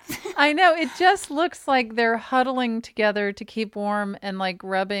 I know, it just looks like they're huddling together to keep warm and like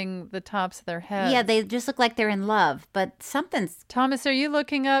rubbing the tops of their heads. Yeah, they just look like they're in love, but something's... Thomas, are you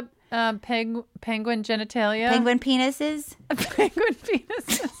looking up penguin genitalia? Penguin penises? Penguin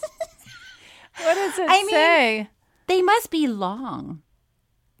penises. What does it say? They must be long.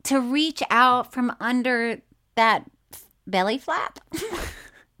 to reach out from under that belly flap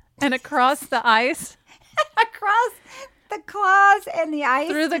and across the ice, across the claws and the ice,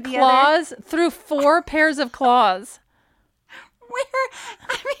 through the claws, through 4 pairs of claws.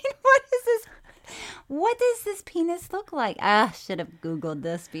 What does this penis look like? I should have Googled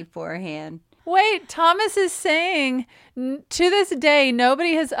this beforehand. Wait, Thomas is saying to this day,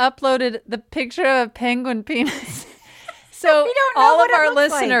 nobody has uploaded the picture of a penguin penis. So we don't know all what of it our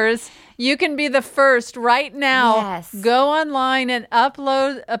looks listeners, you can be the first right now. Yes. Go online and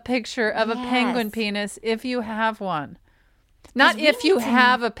upload a picture of a penguin penis if you have one. Not if you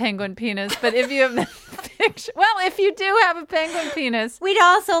have a penguin penis, but if you have the picture. Well, if you do have a penguin penis. We'd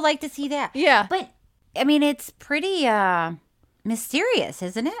also like to see that. Yeah. But, I mean, it's pretty mysterious,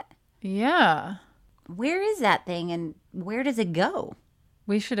 isn't it? Yeah. Where is that thing and where does it go?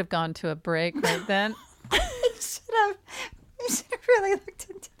 We should have gone to a break right then. We should have really looked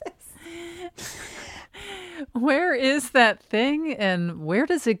into this. Where is that thing and where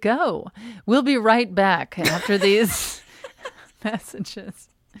does it go? We'll be right back after these messages.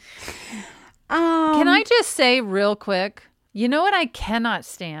 Can I just say real quick, you know what I cannot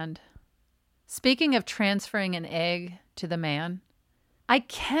stand? Speaking of transferring an egg to the man, I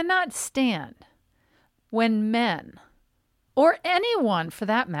cannot stand when men, or anyone for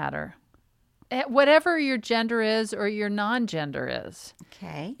that matter, whatever your gender is or your non-gender is,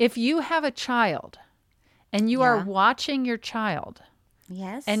 okay, if you have a child and you are watching your child,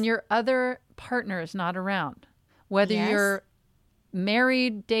 yes, and your other partner is not around, whether you're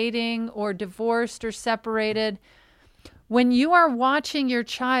married, dating, or divorced or separated, when you are watching your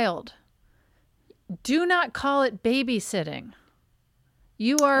child, do not call it babysitting.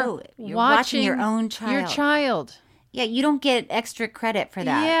 You are watching your own child. Your child. Yeah, you don't get extra credit for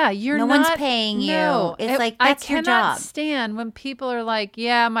that. Yeah, you're no not. one's paying you. No, It's like, that's your job. I cannot stand when people are like,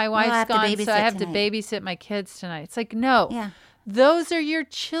 yeah, my wife's gone, so I have to tonight. babysit my kids tonight. It's like, no. Yeah. Those are your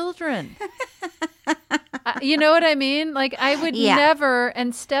children. You know what I mean? Like, I would never,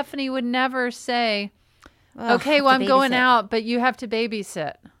 and Stephanie would never say, okay, well, I'm going out, but you have to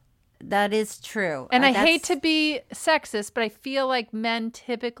babysit. That is true. And I hate to be sexist, but I feel like men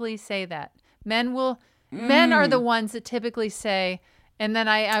typically say that. Men are the ones that typically say, and then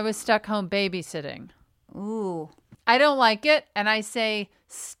I was stuck home babysitting. Ooh. I don't like it, and I say,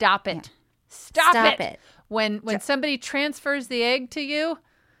 stop it. Yeah. Stop it. When somebody transfers the egg to you,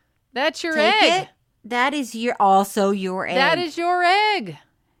 that's your egg. That is also your egg. That is your egg.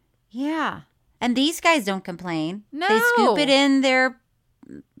 Yeah. And these guys don't complain. No. They scoop it in their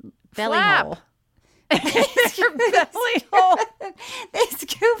belly hole. Their belly hole. They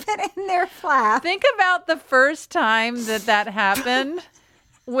scoop it in their flap. Think about the first time that happened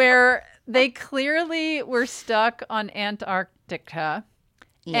where they clearly were stuck on Antarctica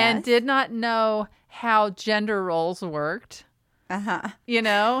and did not know how gender roles worked. You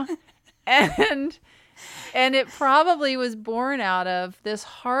know? And it probably was born out of this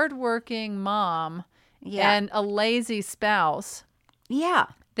hardworking mom and a lazy spouse. Yeah.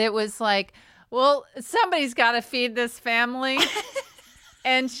 That was like, well, somebody's got to feed this family.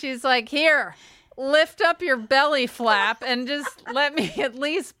 And she's like, here, lift up your belly flap and just let me at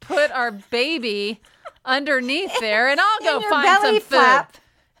least put our baby underneath there, and I'll go find some food.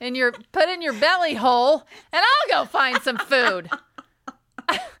 And put in your belly hole, and I'll go find some food.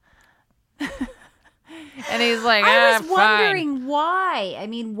 And he's like, I was wondering why. I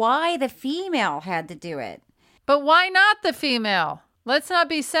mean, why the female had to do it. But why not the female? Let's not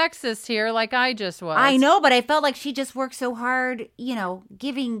be sexist here like I just was. I know, but I felt like she just worked so hard,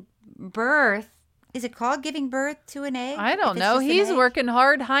 giving birth. Is it called giving birth to an egg? I don't know. He's working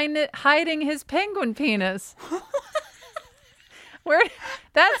hard hiding his penguin penis.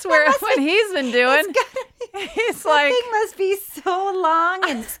 That's what he's been doing. He's like, that thing must be so long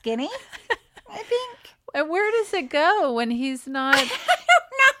and skinny, I think. And where does it go when he's not? I don't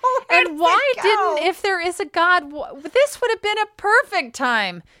know. And why didn't, if there is a God, this would have been a perfect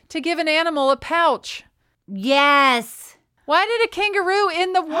time to give an animal a pouch. Yes. Why did a kangaroo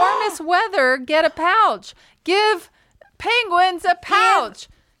in the warmest weather get a pouch? Give penguins a pouch.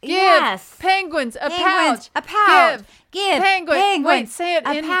 Give penguins a pouch. A pouch. Give penguins. Wait, say it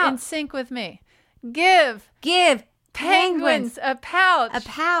in sync with me. Give penguins a pouch. A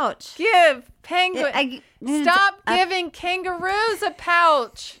pouch. Give penguins. Stop giving kangaroos a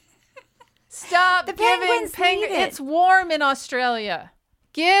pouch. Stop giving penguins. It's warm in Australia.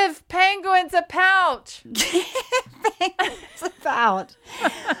 Give penguins a pouch. Give penguins a pouch.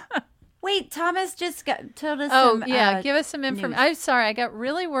 Wait, Thomas just told us some... give us some information. I'm sorry, I got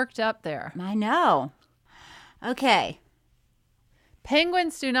really worked up there. I know. Okay.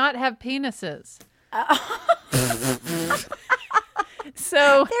 Penguins do not have penises.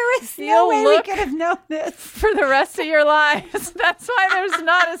 So there is no way we could have known this for the rest of your lives. That's why there's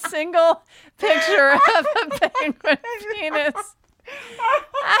not a single picture of a penguin penis.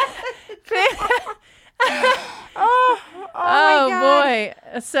 Oh boy.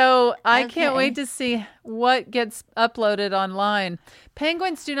 So I can't wait to see what gets uploaded online.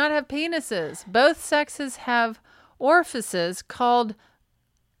 Penguins do not have penises. Both sexes have orifices called,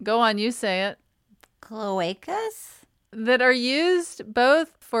 go on, you say it. Cloacas? That are used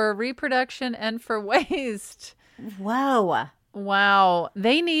both for reproduction and for waste. Whoa. Wow.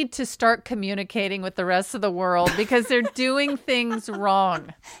 They need to start communicating with the rest of the world because they're doing things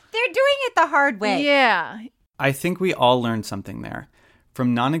wrong. They're doing it the hard way. Yeah. I think we all learned something there.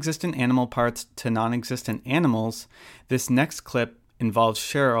 From non-existent animal parts to non-existent animals, this next clip involves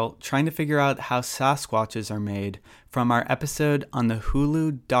Cheryl trying to figure out how Sasquatches are made from our episode on the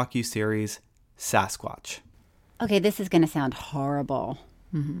Hulu docuseries Sasquatch. Okay, this is going to sound horrible.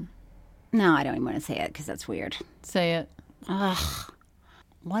 Mm-hmm. No, I don't even want to say it because that's weird. Say it. Ugh.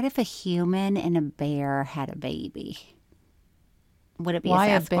 What if a human and a bear had a baby? Would it be Why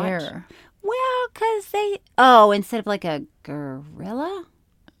a a Sasquatch? bear? Well, because instead of like a gorilla?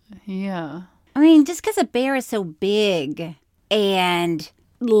 Yeah. I mean, just because a bear is so big and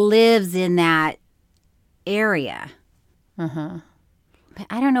lives in that area. Uh-huh. But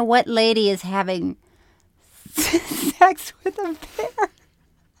I don't know what lady is having sex with a bear.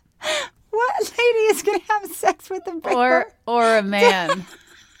 What lady is going to have sex with a bear? Or a man.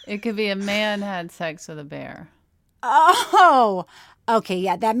 It could be a man had sex with a bear. Oh, okay.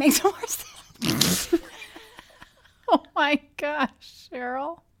 Yeah, that makes more sense. Oh my gosh,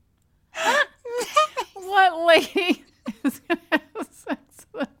 Cheryl. What lady is going to have sex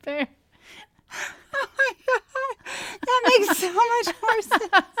with a bear? Oh my God. That makes so much more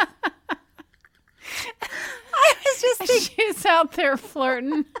sense. I was just thinking. She's out there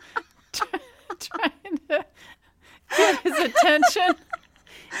flirting, trying to get his attention.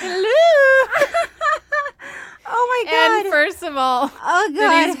 Hello. Oh my God. And first of all, God.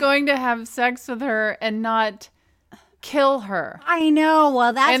 that he's going to have sex with her and not kill her. I know.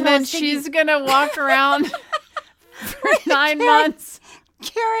 Well, that's and what I then was thinking. she's going to walk around for 9 months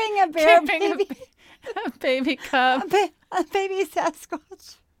carrying a bear baby. A baby cub. A baby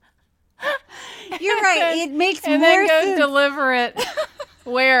Sasquatch. You're right. It makes more sense. And then go sense. deliver it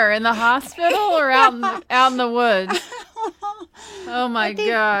where? In the hospital or out in the woods? Oh my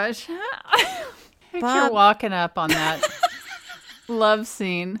gosh. You're walking up on that love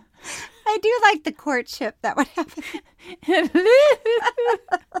scene. I do like the courtship that would happen. Hello,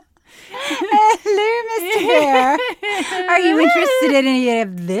 Mr. Bear. Are you interested in any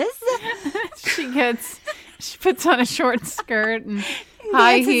of this? She puts on a short skirt and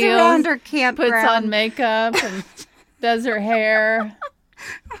high heels, around her campground. puts on makeup and does her hair.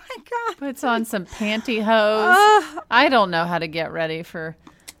 Oh my God. Puts on some pantyhose. I don't know how to get ready for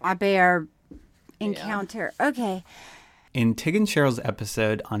a bear encounter. Yeah. Okay. In Tig and Cheryl's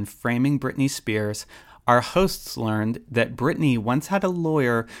episode on framing Britney Spears, our hosts learned that Britney once had a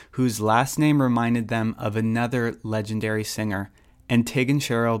lawyer whose last name reminded them of another legendary singer, and Tig and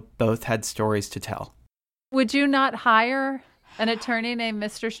Cheryl both had stories to tell. Would you not hire an attorney named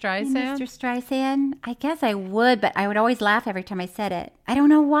Mr. Streisand? Mr. Streisand? I guess I would, but I would always laugh every time I said it. I don't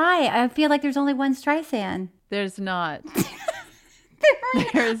know why. I feel like there's only one Streisand. There's not. I'm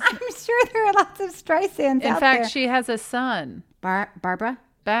sure there are lots of Streisands out there. In fact, she has a son. Barbara?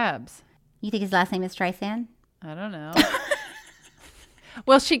 Babs. You think his last name is Streisand? I don't know.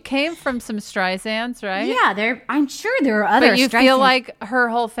 Well, she came from some Streisands, right? Yeah, I'm sure there are other But you Streisands. feel like her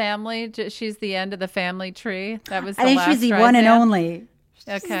whole family, she's the end of the family tree? That was the I think last she's the Streisand? one and only.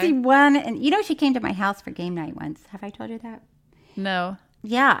 Okay. She's the one. And she came to my house for game night once. Have I told you that? No.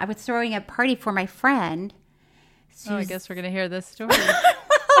 Yeah, I was throwing a party for my friend. I guess we're going to hear this story.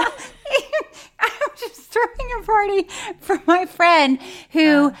 I was just throwing a party for my friend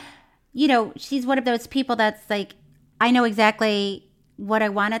who, she's one of those people that's like, I know exactly what I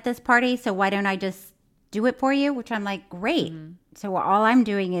want at this party, so why don't I just do it for you? Which I'm like, great. Mm-hmm. So all I'm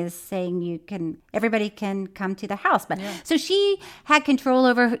doing is saying everybody can come to the house. But so she had control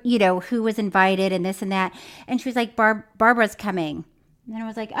over, who was invited and this and that. And she was like, Barbara's coming. And then I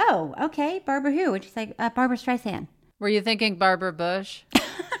was like, oh, okay, Barbara who? And she's like, Barbara Streisand. Were you thinking Barbara Bush?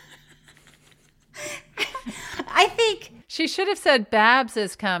 I think she should have said Babs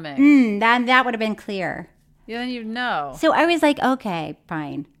is coming. That would have been clear. Yeah, then you'd know. So I was like, okay,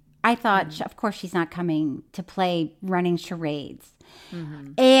 fine. I thought, of course, she's not coming to play running charades.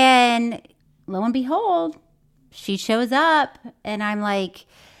 Mm-hmm. And lo and behold, she shows up and I'm like,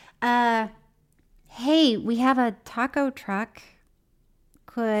 hey, we have a taco truck.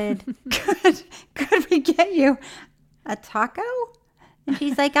 Could we get you a taco? And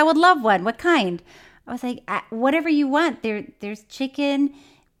she's like, I would love one. What kind? I was like, whatever you want. There's chicken,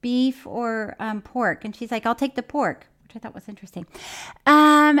 beef, or pork. And she's like, I'll take the pork, which I thought was interesting.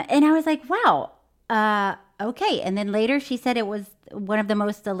 And I was like, wow, okay. And then later she said it was one of the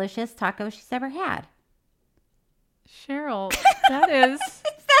most delicious tacos she's ever had. Cheryl, that is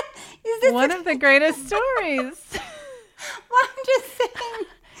one of the greatest stories. Well, I'm just saying.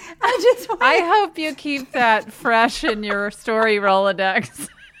 I hope you keep that fresh in your story Rolodex.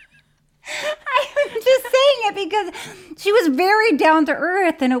 I'm just saying it because she was very down to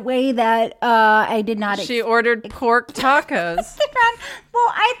earth in a way that I did not. She ordered pork tacos. Well,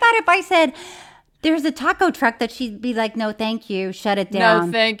 I thought if I said there's a taco truck that she'd be like, no, thank you, shut it down.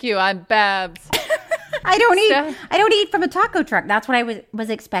 No, thank you. I'm Babs. I don't eat from a taco truck. That's what I was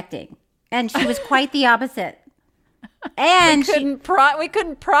expecting, and she was quite the opposite. And we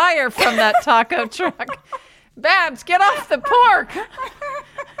couldn't pry her from that taco truck. Babs, get off the pork.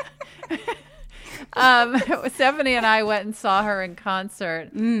 Stephanie and I went and saw her in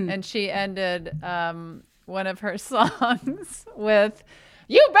concert, and she ended one of her songs with,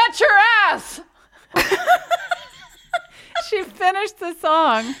 "You bet your ass." She finished the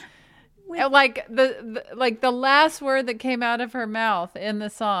song like the last word that came out of her mouth in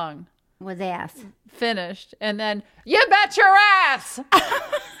the song was ass. Finished, and then, "You bet your ass."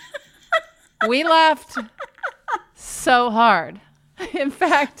 We laughed so hard. In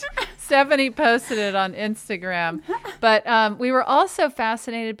fact, Stephanie posted it on Instagram. But we were also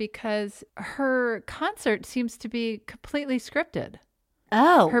fascinated because her concert seems to be completely scripted.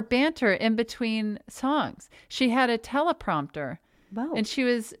 Oh. Her banter in between songs. She had a teleprompter. Whoa. And she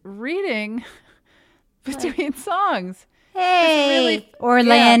was reading between songs. Hey, really,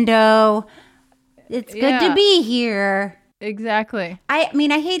 Orlando. Yeah. It's good to be here. Exactly. I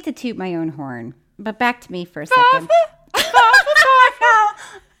mean, I hate to toot my own horn, but back to me for a second.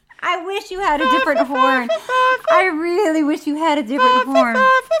 I wish you had a different horn. I really wish you had a different horn.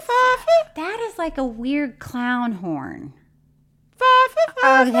 That is like a weird clown horn.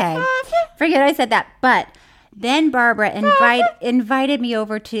 Okay. Forget I said that. But then Barbara invited me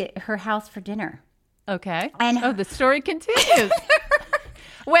over to her house for dinner. Okay. And the story continues.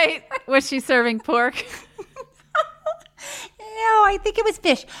 Wait, was she serving pork? No, I think it was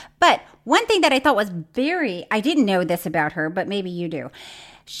fish. But one thing that I thought was I didn't know this about her, but maybe you do.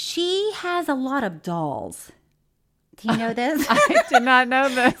 She has a lot of dolls. Do you know this? I did not know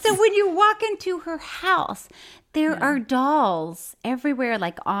this. So when you walk into her house, there are dolls everywhere,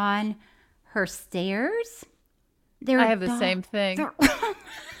 like on her stairs. I have the same thing.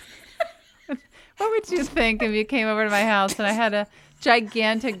 What would you think if you came over to my house and I had a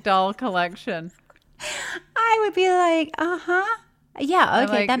gigantic doll collection? I would be like, yeah,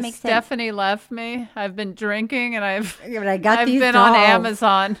 okay, that makes sense. Stephanie left me. I've been drinking and I've been dolls. On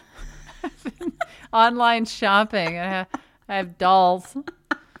Amazon, online shopping. I have dolls.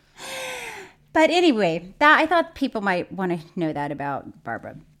 But anyway, I thought people might want to know that about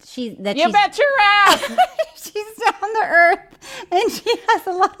Barbara. You bet your ass. She's down to earth and she has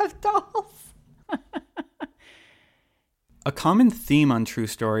a lot of dolls. A common theme on True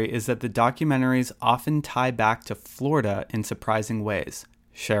Story is that the documentaries often tie back to Florida in surprising ways,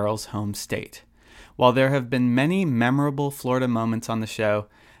 Cheryl's home state. While there have been many memorable Florida moments on the show,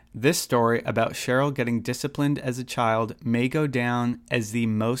 this story about Cheryl getting disciplined as a child may go down as the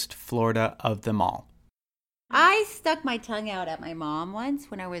most Florida of them all. I stuck my tongue out at my mom once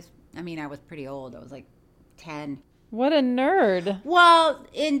when I was pretty old. I was like 10. What a nerd. Well,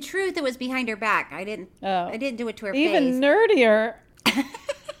 in truth, it was behind her back. I didn't do it to her face. Even nerdier.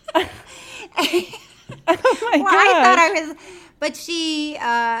 Oh my gosh. I thought I was, but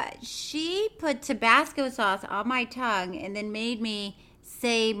she put Tabasco sauce on my tongue and then made me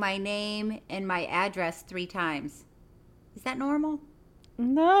say my name and my address 3 times. Is that normal?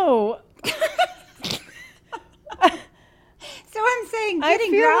 No. So I'm saying I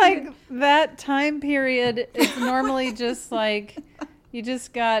feel like that time period is normally just like you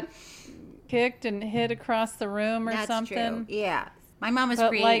just got kicked and hit across the room or something. True. Yeah. My mom was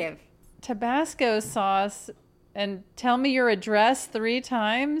creative. Like Tabasco sauce and tell me your address 3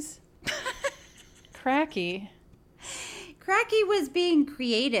 times? Cracky. Cracky was being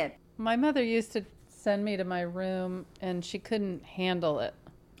creative. My mother used to send me to my room and she couldn't handle it.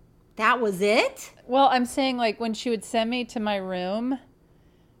 That was it? Well, I'm saying like when she would send me to my room,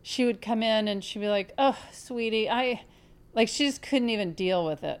 she would come in and she'd be like, "Oh, sweetie, she just couldn't even deal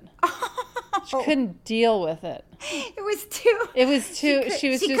with it." She couldn't deal with it. It was too. She was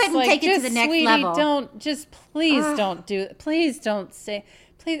she just couldn't like, take it just to the next sweetie, level. please don't do it. Please don't say.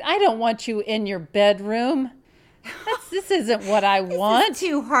 Please, I don't want you in your bedroom. This isn't what I want. This is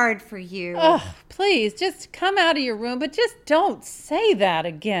too hard for you. Please, just come out of your room, but just don't say that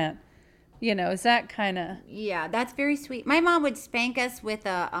again. You know, is that kind of... Yeah, that's very sweet. My mom would spank us with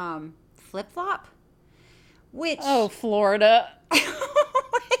a flip-flop, which... Oh, Florida.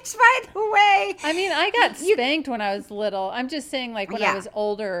 Which, by the way... I mean, I got spanked when I was little. I'm just saying, like, when I was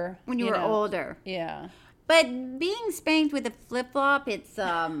older. When you were older. Yeah. But being spanked with a flip-flop, it's...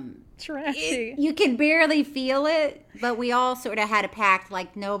 trashy. You can barely feel it, but we all sort of had a pact,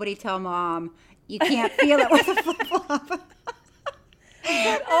 like, nobody tell Mom you can't feel it with a flip-flop.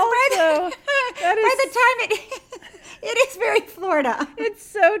 But also, by the time it is very Florida. It's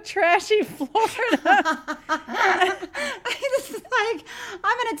so trashy, Florida. It's like,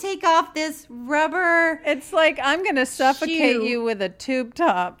 I'm going to take off this rubber. It's like, I'm going to suffocate you with a tube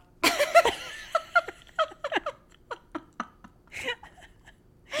top.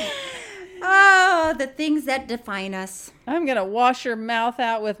 Oh, the things that define us. I'm going to wash your mouth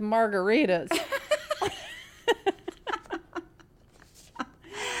out with margaritas.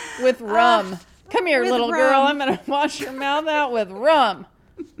 With rum. Come here, little girl. I'm going to wash your mouth out with rum.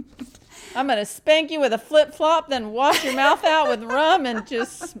 I'm going to spank you with a flip-flop, then wash your mouth out with rum and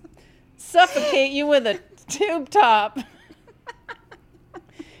just suffocate you with a tube top.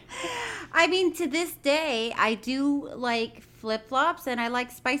 I mean, to this day, I do like flip-flops and I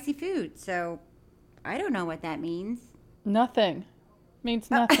like spicy food. So I don't know what that means. Nothing. Means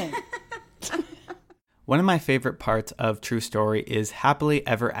nothing. One of my favorite parts of True Story is Happily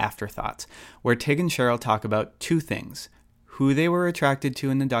Ever After Thoughts, where Tig and Cheryl talk about two things: who they were attracted to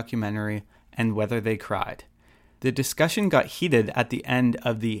in the documentary and whether they cried. The discussion got heated at the end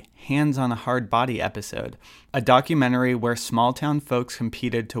of the Hands on a Hard Body episode, a documentary where small-town folks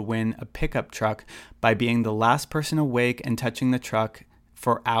competed to win a pickup truck by being the last person awake and touching the truck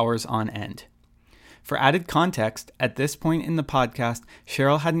for hours on end. For added context, at this point in the podcast,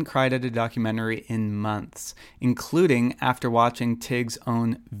 Cheryl hadn't cried at a documentary in months, including after watching Tig's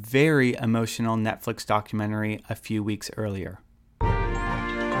own very emotional Netflix documentary a few weeks earlier.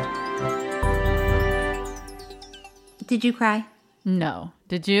 Did you cry? No.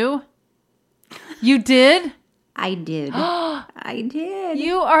 Did you? You did? I did. I did.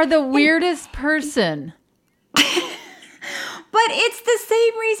 You are the weirdest person. But it's the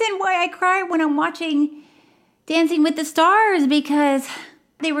same reason why I cry when I'm watching Dancing with the Stars, because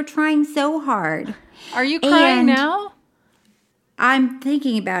they were trying so hard. Are you crying now? I'm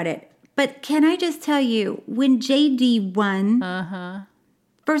thinking about it. But can I just tell you, when JD won,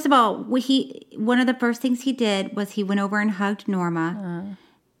 first of all, one of the first things he did was he went over and hugged Norma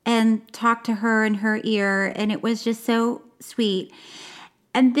and talked to her in her ear, and it was just so sweet.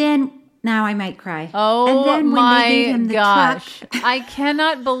 And then... Now I might cry. Oh, and then when my they gave him the gosh. truck, I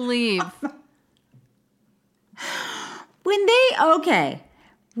cannot believe. When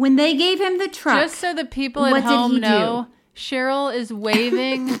they gave him the truck. Just so the people at home know, Cheryl is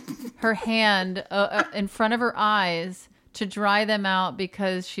waving her hand in front of her eyes to dry them out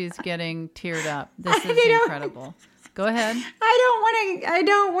because she's getting teared up. This is incredible. Go ahead. I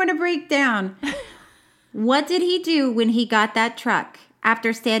don't want to break down. What did he do when he got that truck?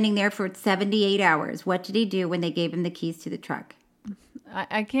 After standing there for 78 hours, what did he do when they gave him the keys to the truck?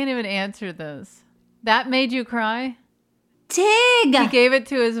 I can't even answer those. That made you cry? Tig! He gave it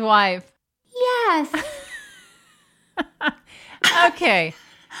to his wife. Yes. Okay.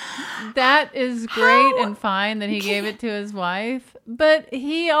 That is great and fine that he gave it to his wife, but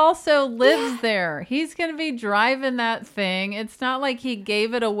he also lives there. He's going to be driving that thing. It's not like he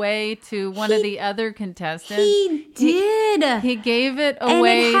gave it away to one of the other contestants. He did. He gave it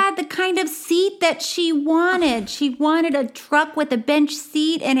away. And it had the kind of seat that she wanted. She wanted a truck with a bench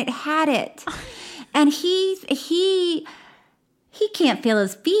seat, and it had it. And he can't feel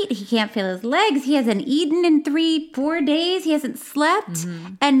his feet. He can't feel his legs. He hasn't eaten in 3-4 days. He hasn't slept.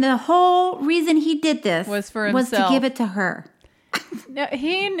 Mm-hmm. And the whole reason he did this was to give it to her. No,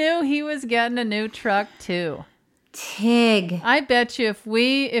 he knew he was getting a new truck too. Tig. I bet you if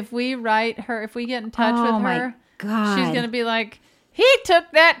we write her, if we get in touch with her, God. She's going to be like, he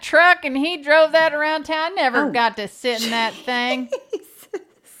took that truck and he drove that around town. Never got to sit in that thing.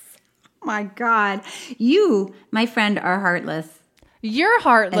 My God. You, my friend, are heartless. You're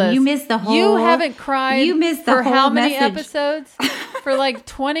heartless. And you missed the whole... You haven't cried for how many message. episodes? For like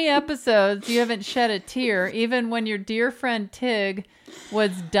 20 episodes, you haven't shed a tear. Even when your dear friend Tig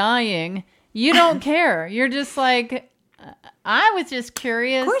was dying, you don't care. You're just like, I was just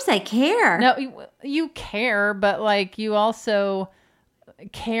curious. Of course I care. No, you care, but like you also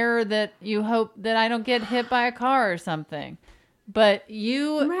care that you hope that I don't get hit by a car or something. But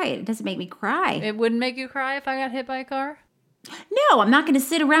you... Right. It doesn't make me cry. It wouldn't make you cry if I got hit by a car? No, I'm not going to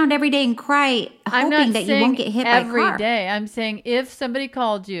sit around every day and cry hoping that you won't get hit by a car. Every day. I'm saying if somebody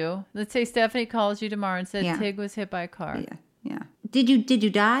called you, let's say Stephanie calls you tomorrow and said Tig was hit by a car. Yeah. Did you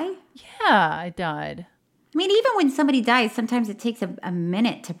die? Yeah, I died. I mean, even when somebody dies, sometimes it takes a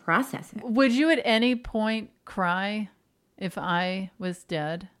minute to process it. Would you at any point cry if I was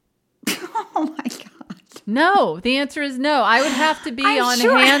dead? Oh my God. No, the answer is no. I would have to be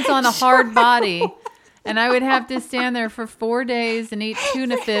hands on a hard body. And I would have to stand there for 4 days and eat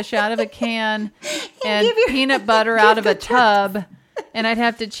tuna fish out of a can and peanut butter out of a tub. And I'd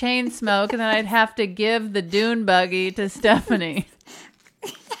have to chain smoke, and then I'd have to give the dune buggy to Stephanie.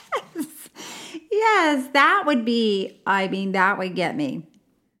 Yes, that would get me.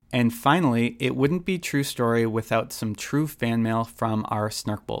 And finally, it wouldn't be True Story without some true fan mail from our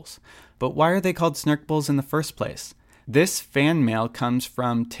Snurkbulls. But why are they called Snurkbulls in the first place? This fan mail comes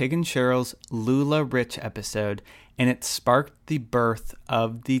from Tig and Cheryl's Lula Rich episode, and it sparked the birth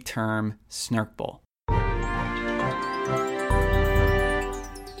of the term Snurkbull.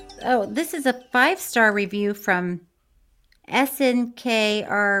 Oh, this is a 5-star review from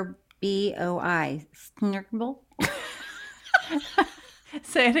SNKRBOI. Snurkbull?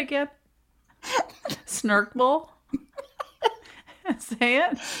 Say it again. Snurkbull? Say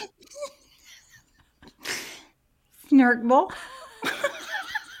it. Snurkbull.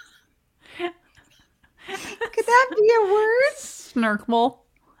 Could that be a word? Snurkbull.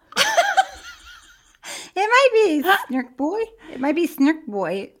 It might be Snurk Boy. It might be Snurk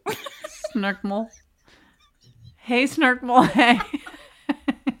Boy. Snurkbull. Hey, Snurkbull. Hey.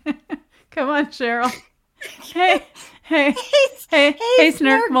 Come on, Cheryl. Hey,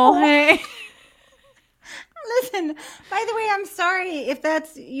 Snurkbull. Hey. Listen, by the way, I'm sorry if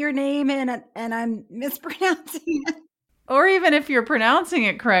that's your name and I'm mispronouncing it. Or even if you're pronouncing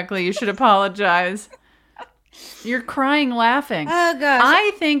it correctly, you should apologize. You're crying laughing. Oh, gosh.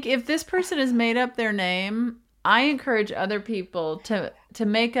 I think if this person has made up their name, I encourage other people to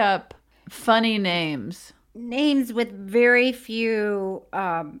make up funny names. Names with very few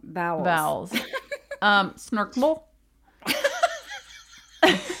vowels. Snurkbull.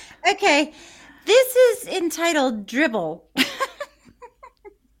 Okay. This is entitled Dribble.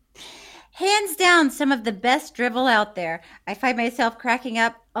 Hands down, some of the best dribble out there. I find myself cracking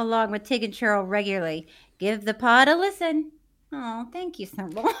up along with Tig and Cheryl regularly. Give the pod a listen. Oh, thank you,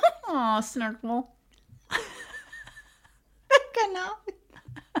 Snurkbull. Oh, Snurkbull.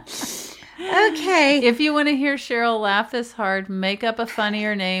 Okay. If you want to hear Cheryl laugh this hard, make up a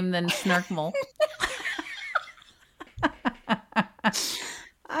funnier name than Snurkbull.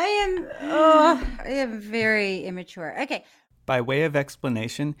 I am very immature. Okay. By way of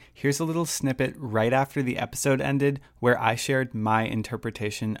explanation, here's a little snippet right after the episode ended where I shared my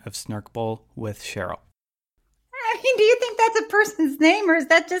interpretation of Snurkbull with Cheryl. I mean, do you think that's a person's name, or is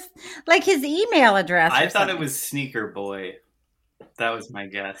that just like his email address? I thought it was Sneaker Boy. That was my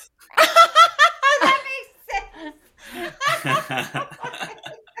guess. That makes sense.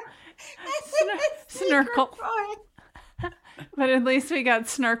 Snurkle. But at least we got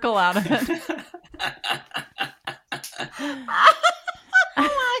Snurkle out of it. Oh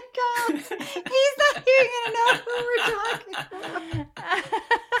my God. He's not even going to know who we're talking about.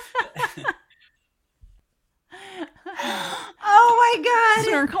 Oh my God.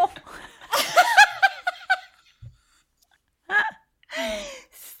 Snurkle.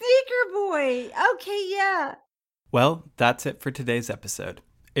 Sneaker Boy. Okay, yeah. Well, that's it for today's episode.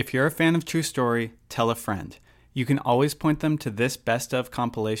 If you're a fan of True Story, tell a friend. You can always point them to this best of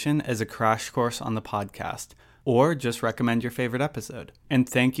compilation as a crash course on the podcast, or just recommend your favorite episode. And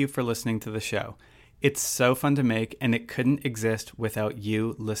thank you for listening to the show. It's so fun to make, and it couldn't exist without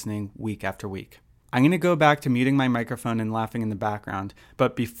you listening week after week. I'm going to go back to muting my microphone and laughing in the background,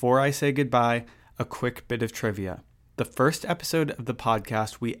 but before I say goodbye, a quick bit of trivia. The first episode of the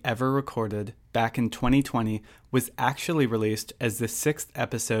podcast we ever recorded back in 2020 was actually released as the 6th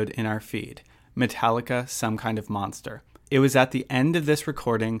episode in our feed, Metallica, Some Kind of Monster. It was at the end of this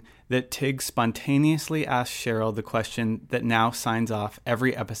recording that Tig spontaneously asked Cheryl the question that now signs off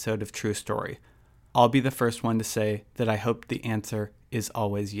every episode of True Story. I'll be the first one to say that I hope the answer is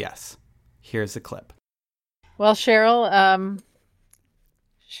always yes. Here's a clip. Well, Cheryl,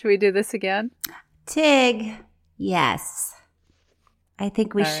 should we do this again? Tig, yes. I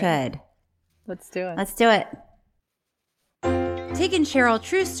think we should. Let's do it. Let's do it. Tig and Cheryl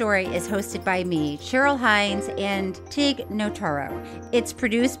True Story is hosted by me, Cheryl Hines, and Tig Notaro. It's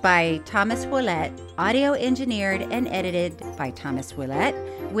produced by Thomas Willett, audio engineered and edited by Thomas Willett,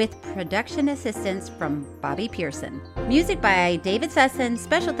 with production assistance from Bobby Pearson. Music by David Sussin.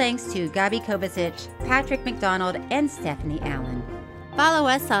 Special thanks to Gabi Kovacic, Patrick McDonald, and Stephanie Allen. Follow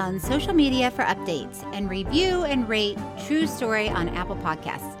us on social media for updates and review and rate True Story on Apple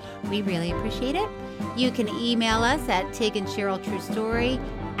Podcasts. We really appreciate it. You can email us at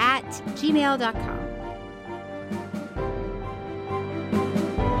tigandcheryltruestory@gmail.com.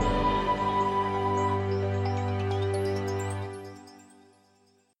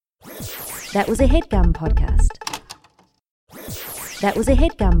 That was a HeadGum podcast.